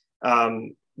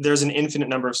 And there's an infinite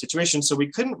number of situations. So we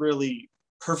couldn't really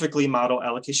perfectly model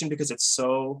allocation because it's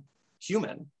so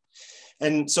human.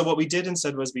 And so what we did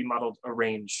instead was we modeled a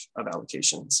range of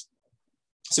allocations.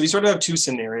 So we sort of have two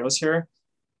scenarios here.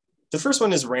 The first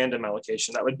one is random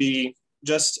allocation. That would be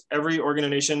just every organ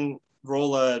donation,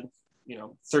 roll a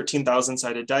 13,000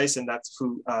 sided dice, and that's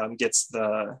who gets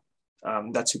the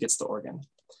organ.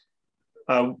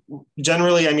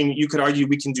 Generally, you could argue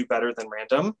we can do better than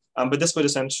random, but this would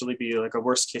essentially be like a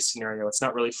worst case scenario. It's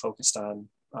not really focused on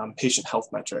patient health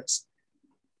metrics.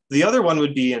 The other one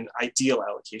would be an ideal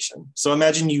allocation. So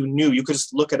imagine you could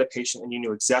just look at a patient and you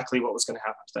knew exactly what was going to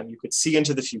happen to them. You could see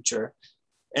into the future,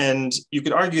 and you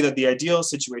could argue that the ideal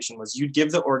situation was you'd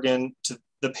give the organ to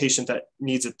the patient that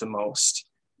needs it the most.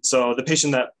 So the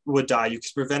patient that would die, you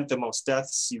could prevent the most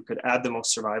deaths, you could add the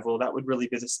most survival. That would really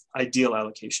be this ideal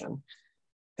allocation.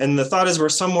 And the thought is we're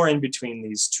somewhere in between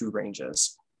these two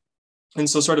ranges. And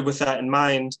so sort of with that in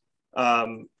mind,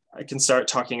 I can start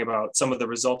talking about some of the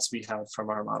results we have from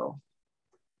our model.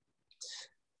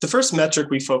 The first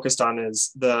metric we focused on is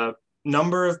the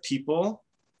number of people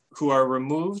who are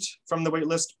removed from the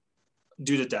waitlist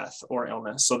due to death or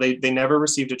illness. So they never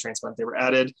received a transplant. They were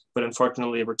added, but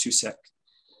unfortunately they were too sick.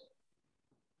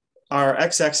 Our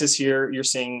x-axis here, you're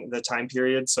seeing the time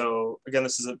period. So again,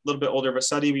 this is a little bit older of a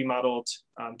study. We modeled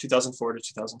 2004 to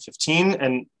 2015,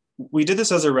 and we did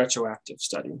this as a retroactive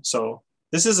study. So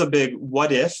this is a big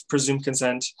what if presumed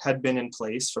consent had been in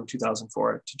place from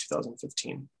 2004 to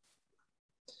 2015.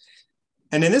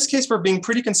 And in this case, we're being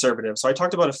pretty conservative. So I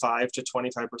talked about a 5 to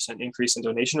 25% increase in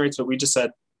donation rates, but we just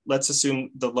said, let's assume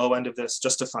the low end of this,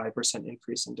 just a 5%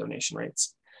 increase in donation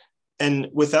rates. And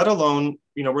with that alone,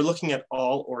 we're looking at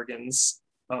all organs,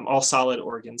 all solid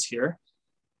organs here.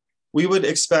 We would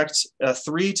expect a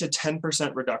 3 to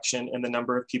 10% reduction in the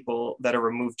number of people that are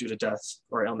removed due to death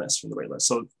or illness from the waitlist.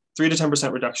 So 3 to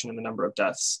 10% reduction in the number of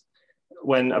deaths.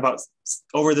 When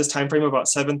over this time frame, about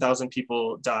 7,000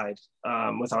 people died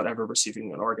without ever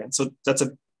receiving an organ. So that's a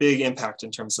big impact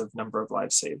in terms of number of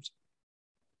lives saved.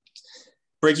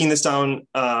 Breaking this down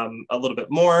a little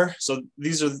bit more. So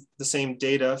these are the same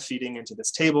data feeding into this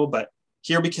table, but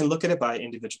here we can look at it by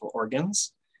individual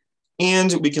organs,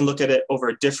 and we can look at it over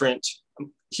a different,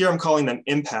 here I'm calling them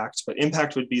impact, but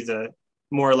impact would be the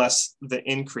more or less the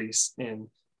increase in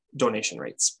donation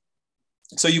rates.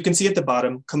 So you can see at the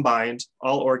bottom, combined,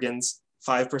 all organs,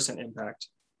 5% impact.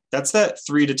 That's that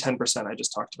 3 to 10% I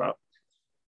just talked about.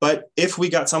 But if we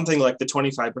got something like the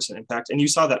 25% impact, and you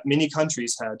saw that many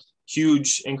countries had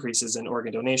huge increases in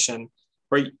organ donation,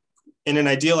 right? In an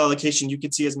ideal allocation, you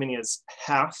could see as many as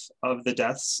half of the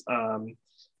deaths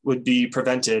would be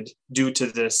prevented due to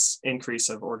this increase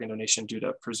of organ donation due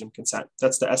to presumed consent.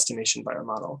 That's the estimation by our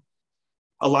model.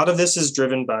 A lot of this is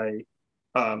driven by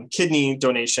kidney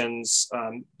donations,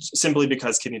 simply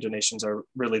because kidney donations are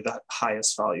really the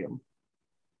highest volume.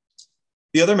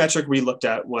 The other metric we looked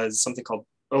at was something called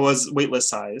waitlist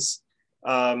size.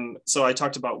 So I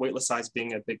talked about waitlist size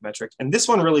being a big metric, and this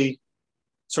one really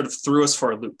sort of threw us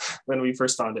for a loop when we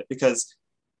first found it, because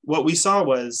what we saw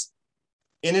was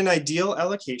in an ideal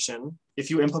allocation, if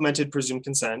you implemented presumed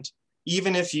consent,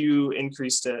 even if you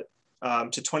increased it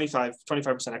to 25%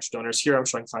 extra donors, here I'm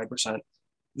showing 5%,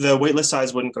 the waitlist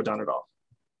size wouldn't go down at all.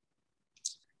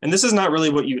 And this is not really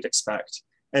what you would expect.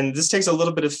 And this takes a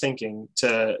little bit of thinking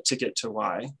to get to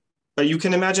why. But you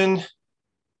can imagine,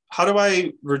 how do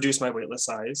I reduce my waitlist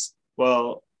size?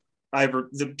 Well,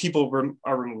 the people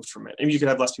are removed from it. And you could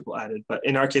have less people added, but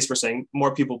in our case, we're saying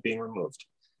more people being removed.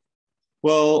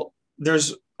 Well,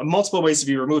 there's multiple ways to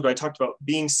be removed. I talked about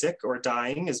being sick or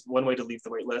dying is one way to leave the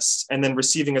waitlist, and then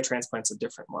receiving a transplant is a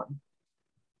different one.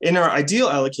 In our ideal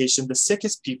allocation, the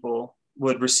sickest people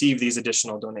would receive these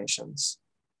additional donations,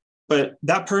 but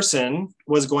that person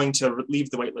was going to leave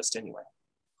the waitlist anyway.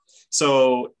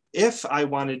 So if I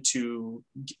wanted to,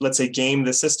 let's say, game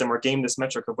the system or game this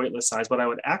metric of waitlist size, what I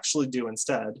would actually do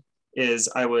instead is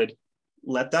I would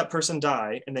let that person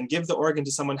die and then give the organ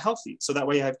to someone healthy. So that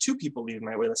way I have 2 people leaving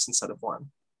my waitlist instead of 1.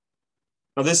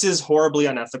 Now, this is horribly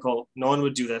unethical. No one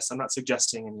would do this. I'm not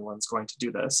suggesting anyone's going to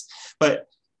do this, but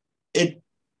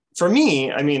for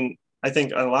me, I mean, I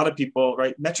think a lot of people,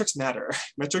 right, metrics matter.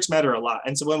 Metrics matter a lot.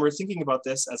 And so when we're thinking about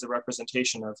this as a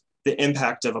representation of the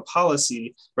impact of a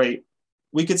policy, right,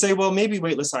 we could say, well, maybe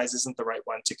waitlist size isn't the right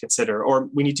one to consider, or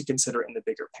we need to consider it in the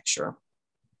bigger picture.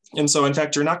 And so in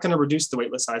fact, you're not going to reduce the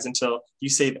waitlist size until you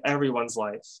save everyone's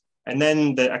life. And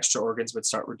then the extra organs would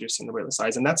start reducing the waitlist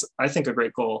size. And that's, I think, a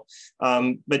great goal.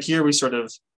 But here we sort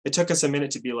of, it took us a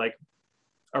minute to be like,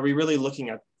 are we really looking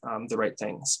at the right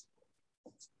things?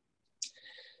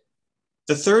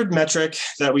 The third metric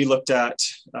that we looked at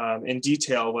in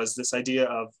detail was this idea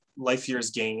of life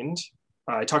years gained.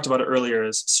 I talked about it earlier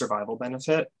as survival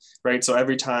benefit, right? So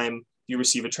every time you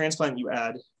receive a transplant, you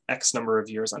add X number of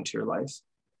years onto your life.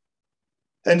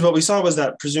 And what we saw was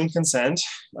that presumed consent,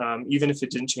 even if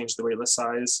it didn't change the waitlist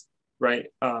size, right,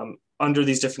 under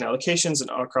these different allocations and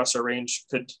across our range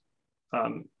could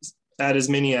add as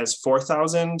many as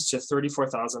 4,000 to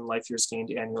 34,000 life years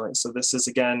gained annually. So this is,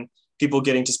 again, people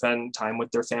getting to spend time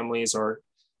with their families or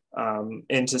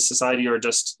into society or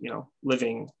just, you know,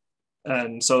 living.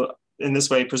 And so in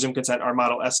this way, presumed consent, our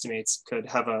model estimates could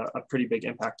have a pretty big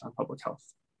impact on public health.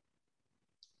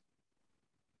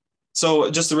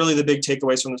 So just really the big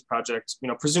takeaways from this project, you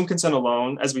know, presumed consent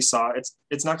alone, as we saw,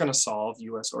 it's not going to solve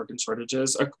US organ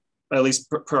shortages, at least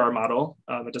per our model.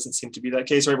 It doesn't seem to be that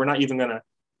case, right? We're not even going to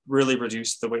really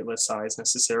reduce the waitlist size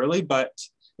necessarily, but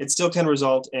it still can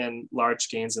result in large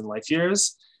gains in life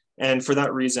years. And for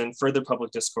that reason, further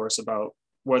public discourse about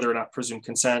whether or not presumed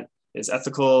consent is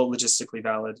ethical, logistically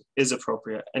valid, is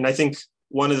appropriate. And I think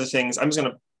one of the things, I'm just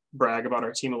going to brag about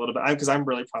our team a little bit, because I'm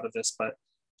really proud of this, but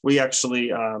we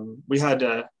actually, we had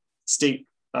a state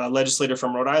legislator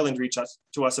from Rhode Island reach out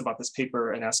to us about this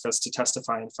paper and ask us to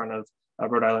testify in front of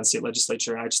Rhode Island state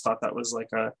legislature. And I just thought that was like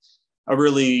a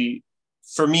really,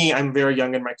 for me, I'm very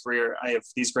young in my career. I have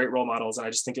these great role models, and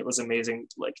I just think it was amazing,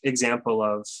 like example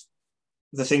of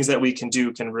the things that we can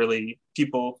do can really,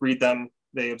 people read them,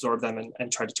 they absorb them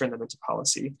and try to turn them into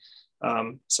policy.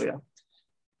 So yeah.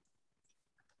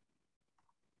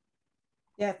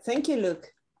 Yeah, thank you, Luke.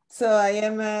 So I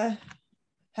am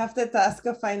have the task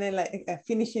of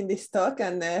finishing this talk,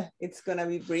 and it's gonna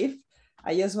be brief.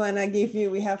 I just wanna give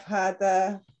you, we have had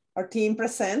our team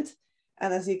present.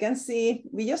 And as you can see,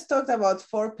 we just talked about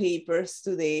 4 papers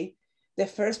today. The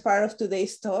first part of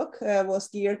today's talk was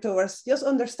geared towards just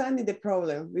understanding the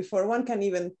problem before one can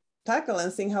even tackle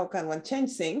and think how can one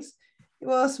change things. It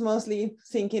was mostly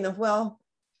thinking of, well,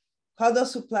 how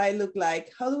does supply look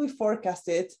like? How do we forecast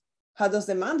it? How does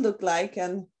demand look like?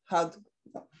 And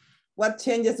what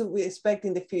changes do we expect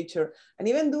in the future? And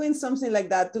even doing something like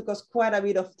that took us quite a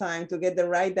bit of time to get the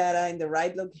right data in the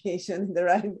right location,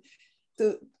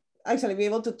 to actually be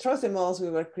able to trust the models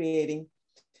we were creating.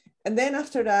 And then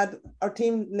after that, our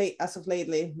team, as of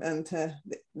lately, and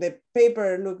the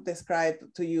paper Luke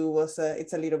described to you was,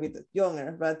 it's a little bit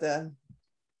younger, but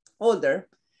older.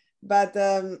 But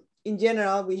in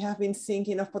general, we have been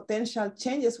thinking of potential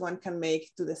changes one can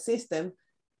make to the system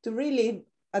to really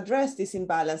address this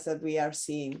imbalance that we are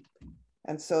seeing.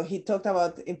 And so he talked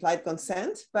about implied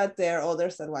consent, but there are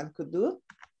others that one could do.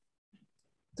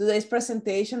 Today's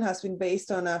presentation has been based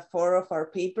on 4 of our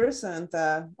papers, and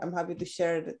I'm happy to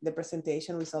share the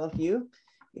presentation with all of you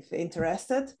if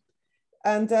interested.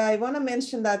 And I want to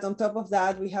mention that on top of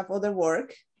that, we have other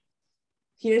work.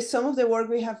 Here's some of the work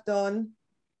we have done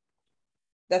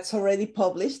that's already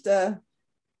published.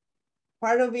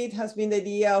 Part of it has been the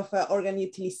idea of organ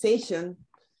utilization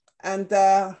and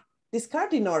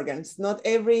discarding organs. Not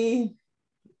every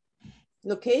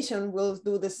location will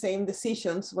do the same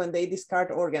decisions when they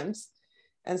discard organs.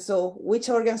 And so which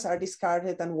organs are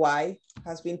discarded and why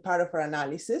has been part of our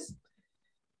analysis.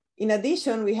 In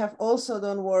addition, we have also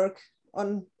done work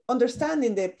on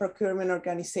understanding the procurement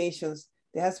organizations.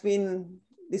 There has been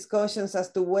discussions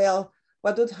as to, well,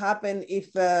 what would happen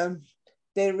if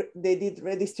they did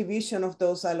redistribution of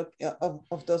those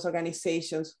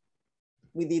organizations.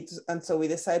 And so we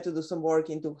decided to do some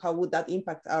work into how would that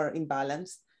impact our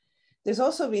imbalance. There's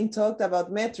also been talked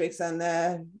about metrics,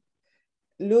 and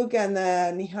Luke and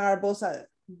Neehar both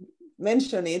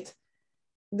mentioned it.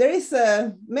 There is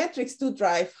metrics to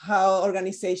drive how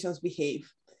organizations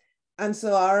behave. And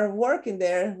so our work in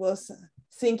there was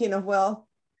thinking of, well,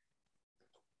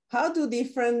 how do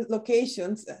different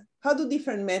locations, how do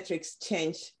different metrics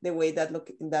change the way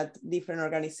that different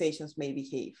organizations may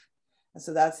behave? And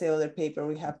so that's the other paper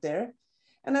we have there.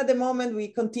 And at the moment, we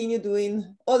continue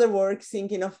doing other work,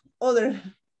 thinking of other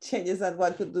changes that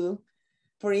one could do.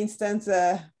 For instance,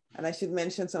 and I should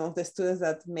mention some of the students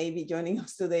that may be joining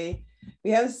us today.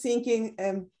 We have thinking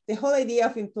the whole idea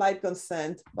of implied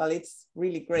consent, while it's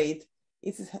really great,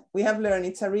 we have learned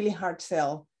it's a really hard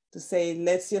sell to say,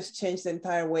 let's just change the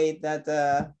entire way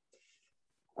that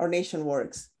our nation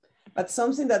works. But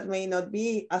something that may not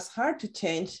be as hard to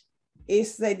change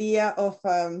is the idea of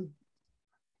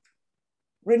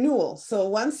renewal. So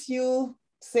once you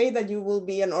say that you will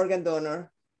be an organ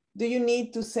donor, do you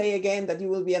need to say again that you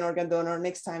will be an organ donor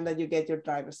next time that you get your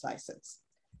driver's license?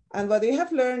 And what we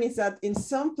have learned is that in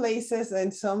some places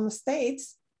and some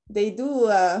states, they do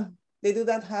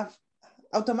that have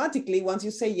automatically, once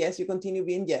you say yes, you continue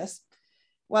being yes.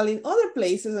 While in other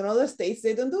places and other states,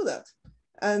 they don't do that.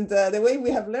 And the way we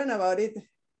have learned about it,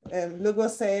 Luke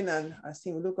was saying, and I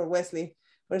think Luke or Wesley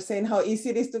were saying how easy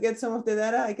it is to get some of the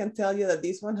data. I can tell you that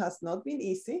this one has not been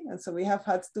easy. And so we have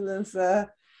had students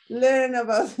learn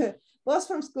about, both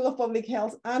from School of Public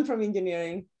Health and from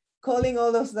engineering, calling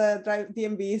all of the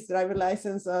DMVs, driver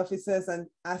license offices, and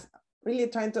really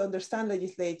trying to understand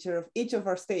legislature of each of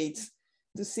our states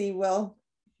to see, well,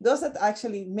 does that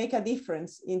actually make a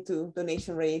difference into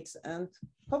donation rates and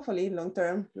hopefully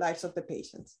long-term lives of the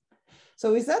patients?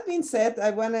 So with that being said,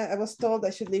 I was told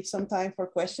I should leave some time for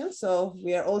questions. So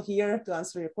we are all here to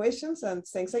answer your questions. And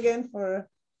thanks again for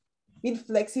being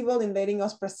flexible in letting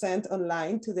us present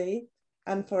online today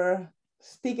and for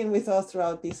sticking with us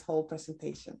throughout this whole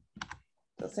presentation.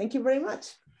 So thank you very much.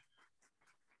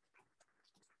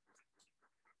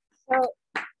 So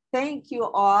thank you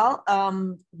all.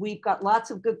 We've got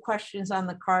lots of good questions on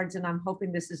the cards, and I'm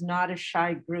hoping this is not a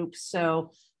shy group.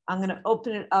 So I'm going to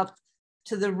open it up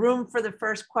to the room for the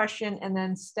first question. And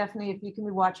then Stephanie, if you can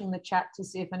be watching the chat to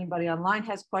see if anybody online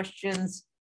has questions.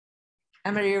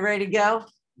 Emma, are you ready to go?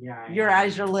 Yeah. Your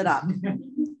eyes are lit up.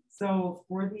 So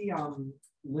for the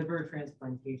liver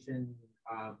transplantation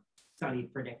study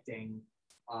predicting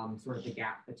sort of the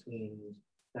gap between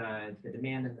the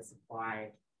demand and the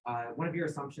supply, one of your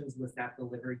assumptions was that the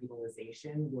liver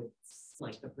utilization would,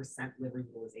 like the percent liver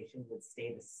utilization would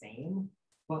stay the same,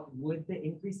 but would the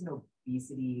increase in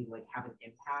obesity like have an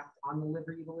impact on the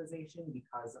liver utilization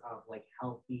because of like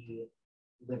healthy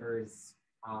livers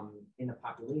in the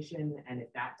population? And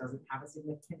if that doesn't have a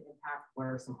significant impact, what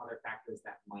are some other factors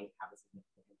that might have a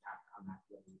significant impact on that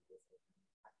liver utilization?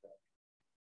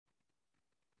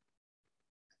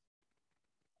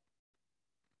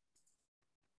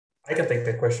 I can take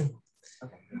that question.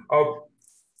 Okay.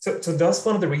 So that's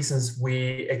one of the reasons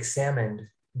we examined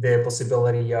the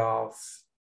possibility of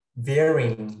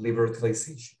varying liver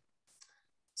utilization.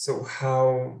 So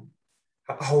how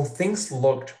things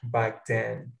looked back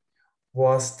then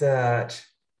was that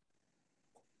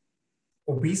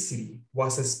obesity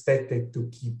was expected to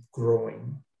keep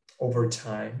growing over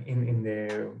time in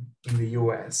the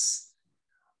US.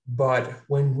 But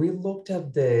when we looked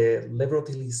at the liver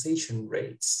utilization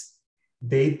rates,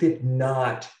 they did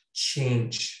not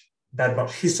change that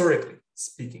much, historically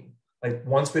speaking. Like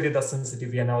once we did a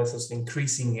sensitivity analysis,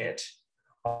 increasing it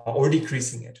or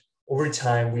decreasing it, over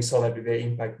time, we saw that the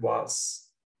impact was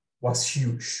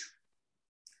huge.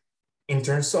 In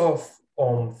terms of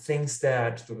things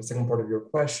that, to the second part of your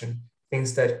question,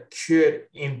 things that could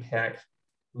impact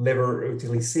liver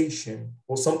utilization,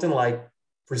 well, something like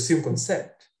presumed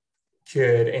consent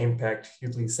could impact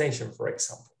utilization, for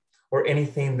example, or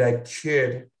anything that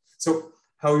could. So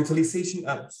how utilization,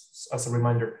 as a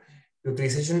reminder,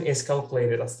 utilization is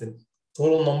calculated as the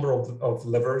total number of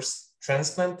livers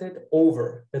transplanted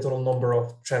over the total number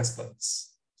of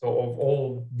transplants, so of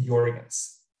all the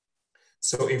organs.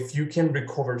 So if you can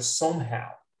recover somehow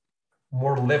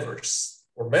more livers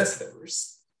or less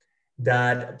livers,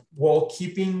 that while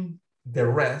keeping the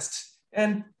rest,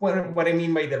 and what I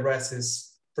mean by the rest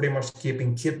is pretty much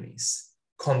keeping kidneys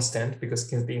constant, because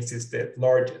kidneys is the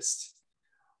largest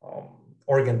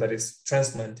organ that is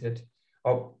transplanted,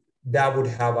 that would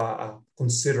have a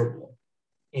considerable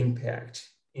impact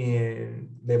in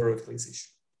liver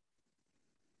utilization.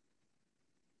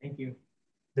 Thank you.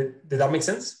 Did that make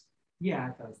sense? Yeah,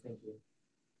 it does. Thank you.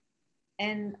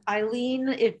 And Eileen,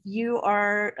 if you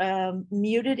are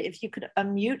muted, if you could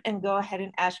unmute and go ahead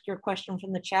and ask your question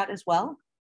from the chat as well.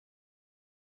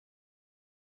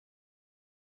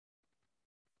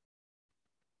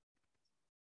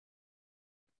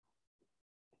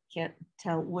 Can't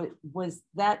tell, was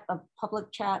that a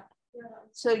public chat? Yeah.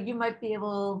 So you might be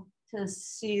able to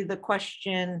see the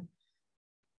question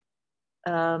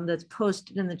that's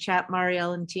posted in the chat,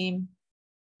 Mariel and team.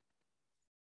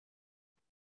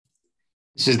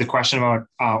 This is the question about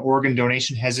organ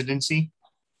donation hesitancy.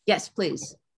 Yes,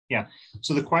 please. Yeah.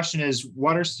 So the question is,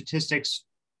 what are statistics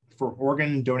for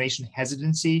organ donation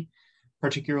hesitancy,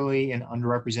 particularly in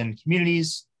underrepresented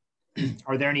communities?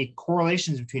 Are there any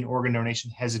correlations between organ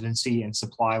donation hesitancy and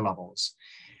supply levels?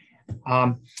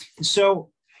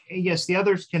 So yes, the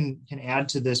others can add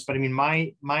to this, but I mean,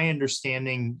 my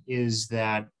understanding is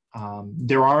that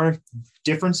there are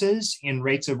differences in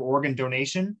rates of organ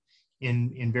donation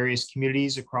in various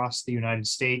communities across the United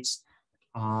States.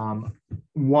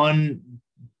 One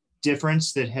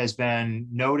difference that has been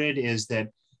noted is that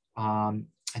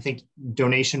I think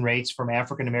donation rates from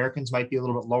African Americans might be a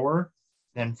little bit lower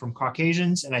than from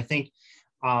Caucasians. And I think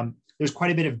there's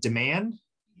quite a bit of demand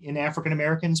in African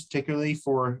Americans, particularly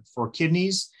for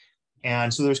kidneys.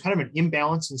 And so there's kind of an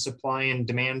imbalance in supply and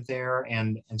demand there.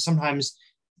 And sometimes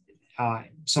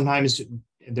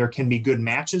there can be good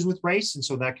matches with race. And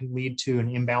so that can lead to an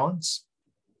imbalance.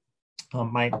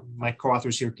 My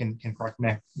co-authors here can correct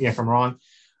me if I'm wrong.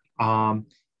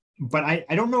 But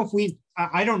I don't know if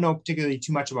I don't know particularly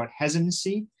too much about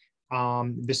hesitancy,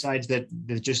 besides that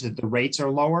just that the rates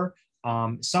are lower.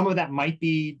 Some of that might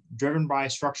be driven by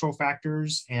structural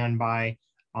factors and by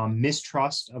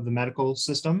mistrust of the medical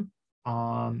system.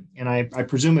 And I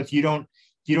presume if you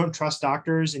don't trust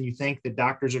doctors and you think that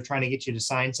doctors are trying to get you to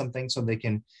sign something so they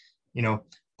can,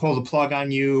 pull the plug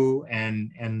on you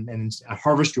and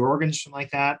harvest your organs, something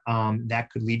like that, that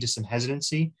could lead to some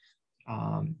hesitancy.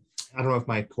 I don't know if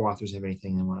my co-authors have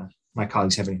anything my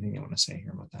colleagues have anything they want to say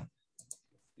here about that.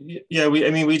 Yeah,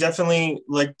 we definitely,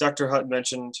 like Dr. Hutton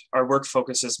mentioned, our work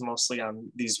focuses mostly on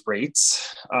these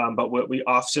rates. But what we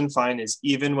often find is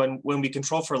even when we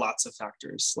control for lots of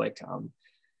factors like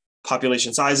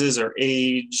population sizes or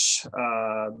age,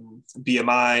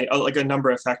 BMI, like a number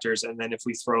of factors. And then if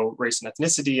we throw race and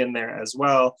ethnicity in there as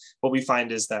well, what we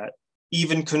find is that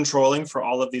even controlling for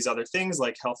all of these other things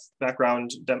like health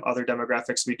background, other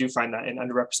demographics, we do find that in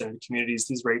underrepresented communities,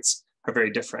 these rates are very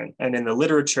different. And in the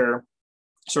literature,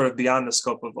 sort of beyond the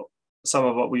scope of some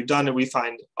of what we've done, and we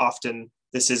find often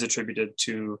this is attributed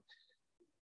to,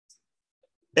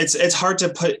 it's hard to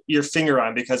put your finger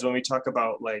on, because when we talk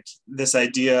about like this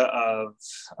idea of,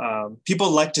 people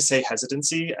like to say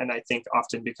hesitancy, and I think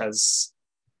often because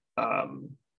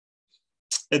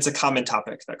it's a common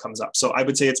topic that comes up. So I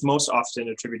would say it's most often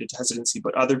attributed to hesitancy,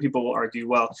 but other people will argue,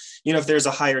 well, if there's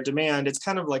a higher demand, it's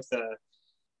kind of like the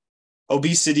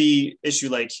obesity issue,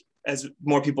 like as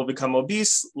more people become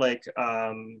obese, like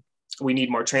we need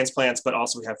more transplants, but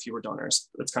also we have fewer donors.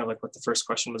 That's kind of like what the first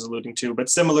question was alluding to. But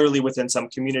similarly, within some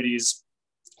communities,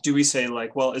 do we say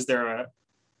like, well, is there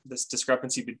this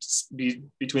discrepancy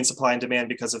between supply and demand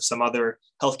because of some other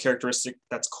health characteristic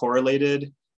that's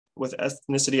correlated with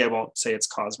ethnicity? I won't say it's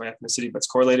caused by ethnicity, but it's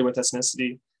correlated with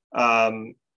ethnicity.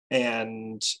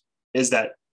 And is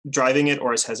that driving it,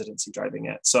 or is hesitancy driving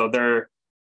it? So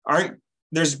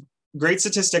there's great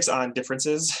statistics on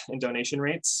differences in donation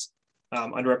rates.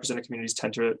 Underrepresented communities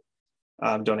tend to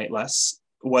donate less.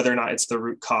 Whether or not it's the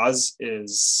root cause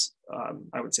is,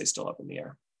 I would say, still up in the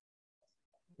air.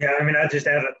 Yeah, I mean, I'd just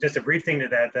add just a brief thing to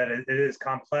that it is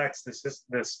complex.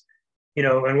 This,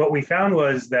 and what we found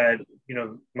was that,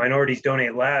 minorities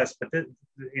donate less, but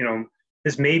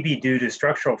this may be due to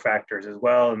structural factors as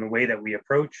well in the way that we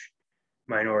approach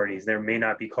minorities. There may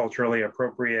not be culturally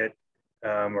appropriate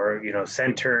or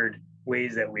centered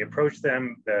ways that we approach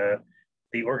them.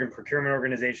 The organ procurement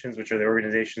organizations, which are the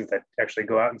organizations that actually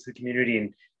go out into the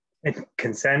community and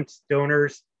consent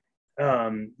donors,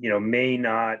 may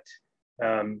not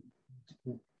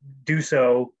do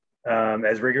so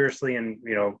as rigorously in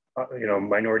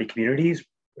minority communities,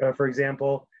 for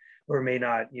example, or may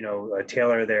not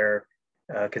tailor their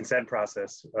consent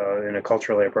process in a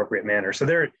culturally appropriate manner. So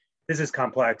this is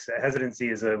complex. Hesitancy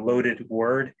is a loaded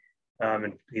word.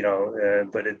 But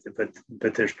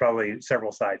there's probably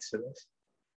several sides to this.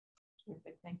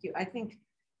 Perfect, thank you. I think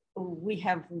we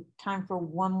have time for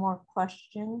one more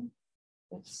question.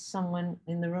 If someone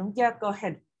in the room, yeah, go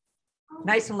ahead.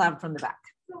 Nice and loud from the back.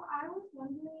 So I was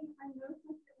wondering, I noticed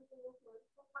it was a little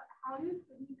political, but how do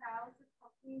kidney dialysis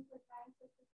companies or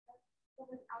scientists discuss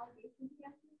with allegations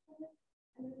against this clinic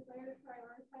and the desire to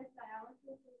prioritize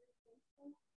dialysis over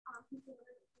transplant? People that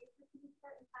are paid for kidney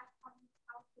care, in fact, how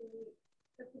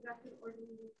the progressive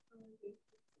organization.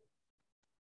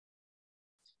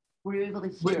 Were you able to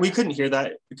hear? We couldn't hear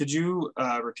that. Could you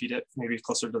repeat it, maybe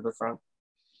closer to the front?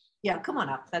 Yeah, come on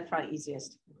up. That's probably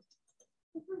easiest.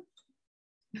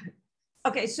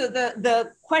 Okay, so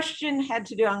the question had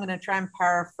to do, I'm going to try and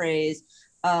paraphrase,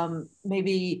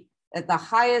 maybe at the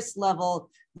highest level,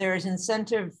 there's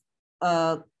incentive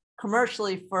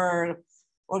commercially for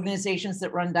organizations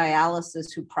that run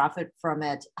dialysis who profit from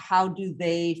it. How do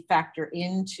they factor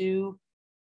into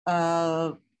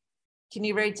can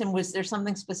you rate him? Was there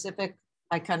something specific?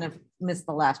 I kind of missed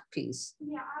the last piece.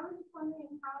 Yeah, I was just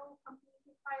wondering how companies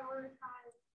can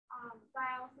prioritize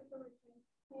dialysis over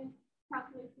transplant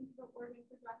calculations for organ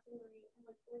progression rate and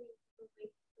what organ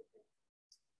replacement.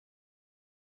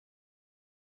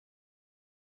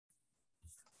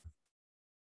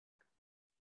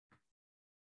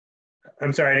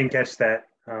 I'm sorry, I didn't catch that,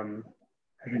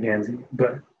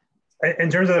 but in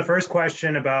terms of the first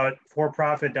question about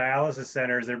for-profit dialysis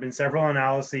centers, there have been several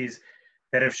analyses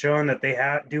that have shown that they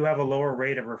do have a lower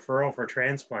rate of referral for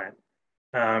transplant.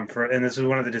 And this is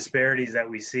one of the disparities that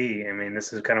we see. I mean,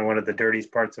 this is kind of one of the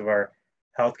dirtiest parts of our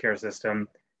healthcare system.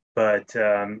 But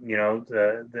you know,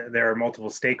 there are multiple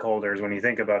stakeholders when you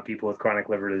think about people with chronic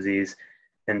liver disease,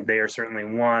 and they are certainly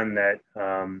one that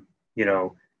you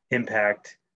know,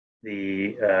 impact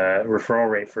the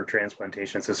referral rate for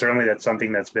transplantation. So certainly that's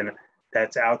something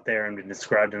that's out there and been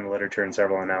described in the literature in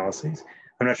several analyses.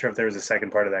 I'm not sure if there was a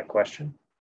second part of that question.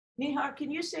 Neehar, can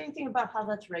you say anything about how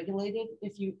that's regulated,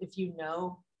 if you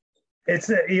know? It's,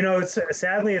 you know,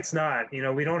 sadly it's not. You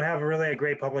know, we don't have really a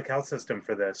great public health system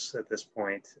for this at this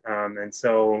point. And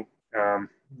so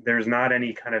there's not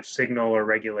any kind of signal or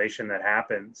regulation that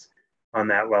happens on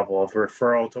that level of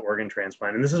referral to organ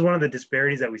transplant. And this is one of the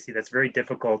disparities that we see that's very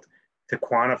difficult to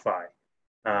quantify.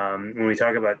 When we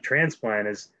talk about transplant,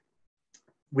 is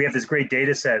we have this great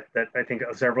data set that I think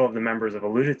several of the members have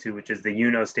alluded to, which is the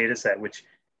UNOS data set, which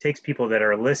takes people that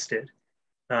are listed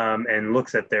and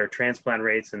looks at their transplant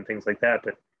rates and things like that.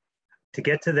 But to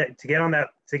get to that,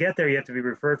 to get there, you have to be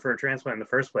referred for a transplant in the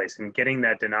first place, and getting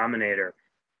that denominator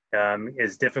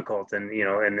is difficult. And you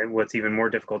know, and what's even more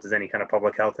difficult is any kind of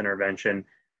public health intervention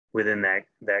within that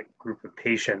group of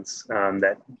patients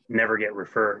that never get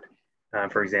referred.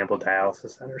 For example,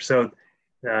 dialysis centers. So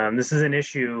this is an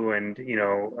issue, and you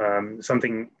know,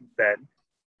 something that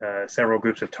several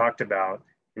groups have talked about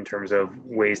in terms of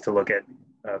ways to look at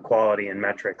quality and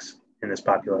metrics in this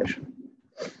population.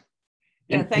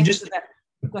 Yeah, thank you for that.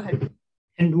 Go ahead.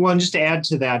 And one, just to add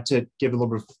to that, to give a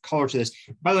little bit of color to this.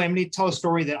 By the way, I'm going to tell a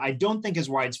story that I don't think is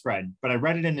widespread, but I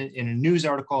read it in a news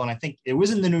article, and I think it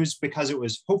was in the news because it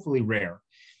was hopefully rare.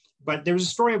 But there was a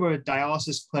story about a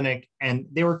dialysis clinic, and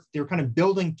they were kind of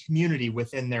building community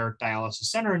within their dialysis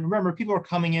center. And remember, people are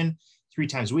coming in 3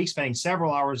 times a week, spending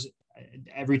several hours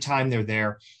every time they're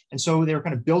there. And so they were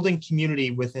kind of building community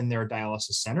within their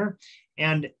dialysis center.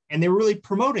 And they were really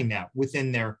promoting that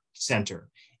within their center.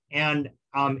 And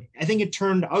I think it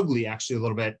turned ugly actually a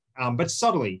little bit, but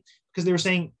subtly, because they were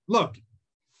saying, look,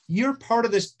 you're part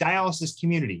of this dialysis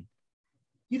community.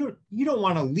 You don't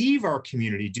want to leave our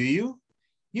community, do you?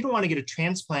 You don't want to get a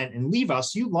transplant and leave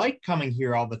us. You like coming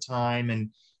here all the time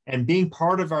and being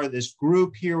part of this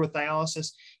group here with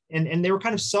dialysis. And they were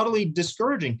kind of subtly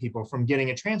discouraging people from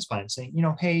getting a transplant, saying, you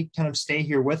know, hey, kind of stay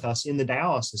here with us in the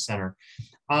dialysis center.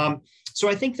 So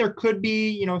I think there could be,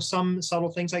 you know, some subtle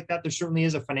things like that. There certainly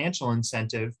is a financial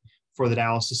incentive for the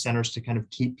dialysis centers to kind of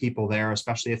keep people there,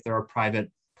 especially if they're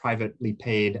privately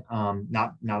paid,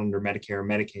 not under Medicare or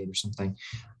Medicaid or something.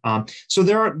 So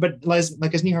there are, but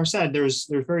like as Neehar said, there's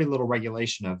very little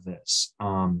regulation of this.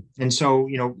 And so,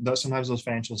 you know, sometimes those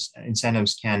financial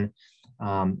incentives can,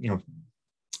 you know,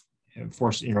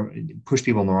 force, you know, push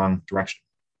people in the wrong direction.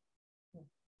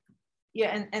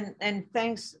 Yeah, and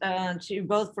thanks to you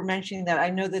both for mentioning that. I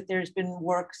know that there's been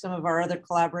work, some of our other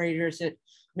collaborators at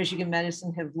Michigan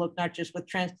Medicine have looked not just with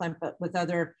transplant, but with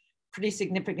other pretty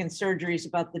significant surgeries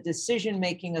about the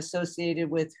decision-making associated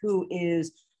with who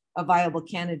is a viable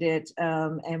candidate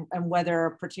and whether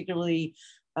a particularly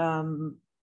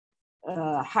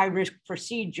high-risk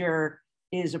procedure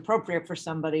is appropriate for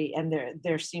somebody. And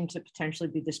there seem to potentially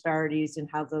be disparities in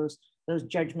how those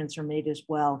judgments are made as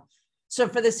well. So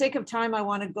for the sake of time, I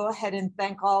want to go ahead and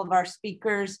thank all of our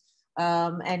speakers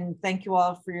and thank you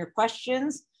all for your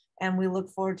questions. And we look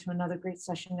forward to another great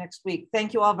session next week.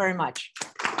 Thank you all very much.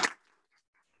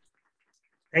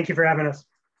 Thank you for having us.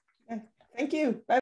 Thank you. Bye.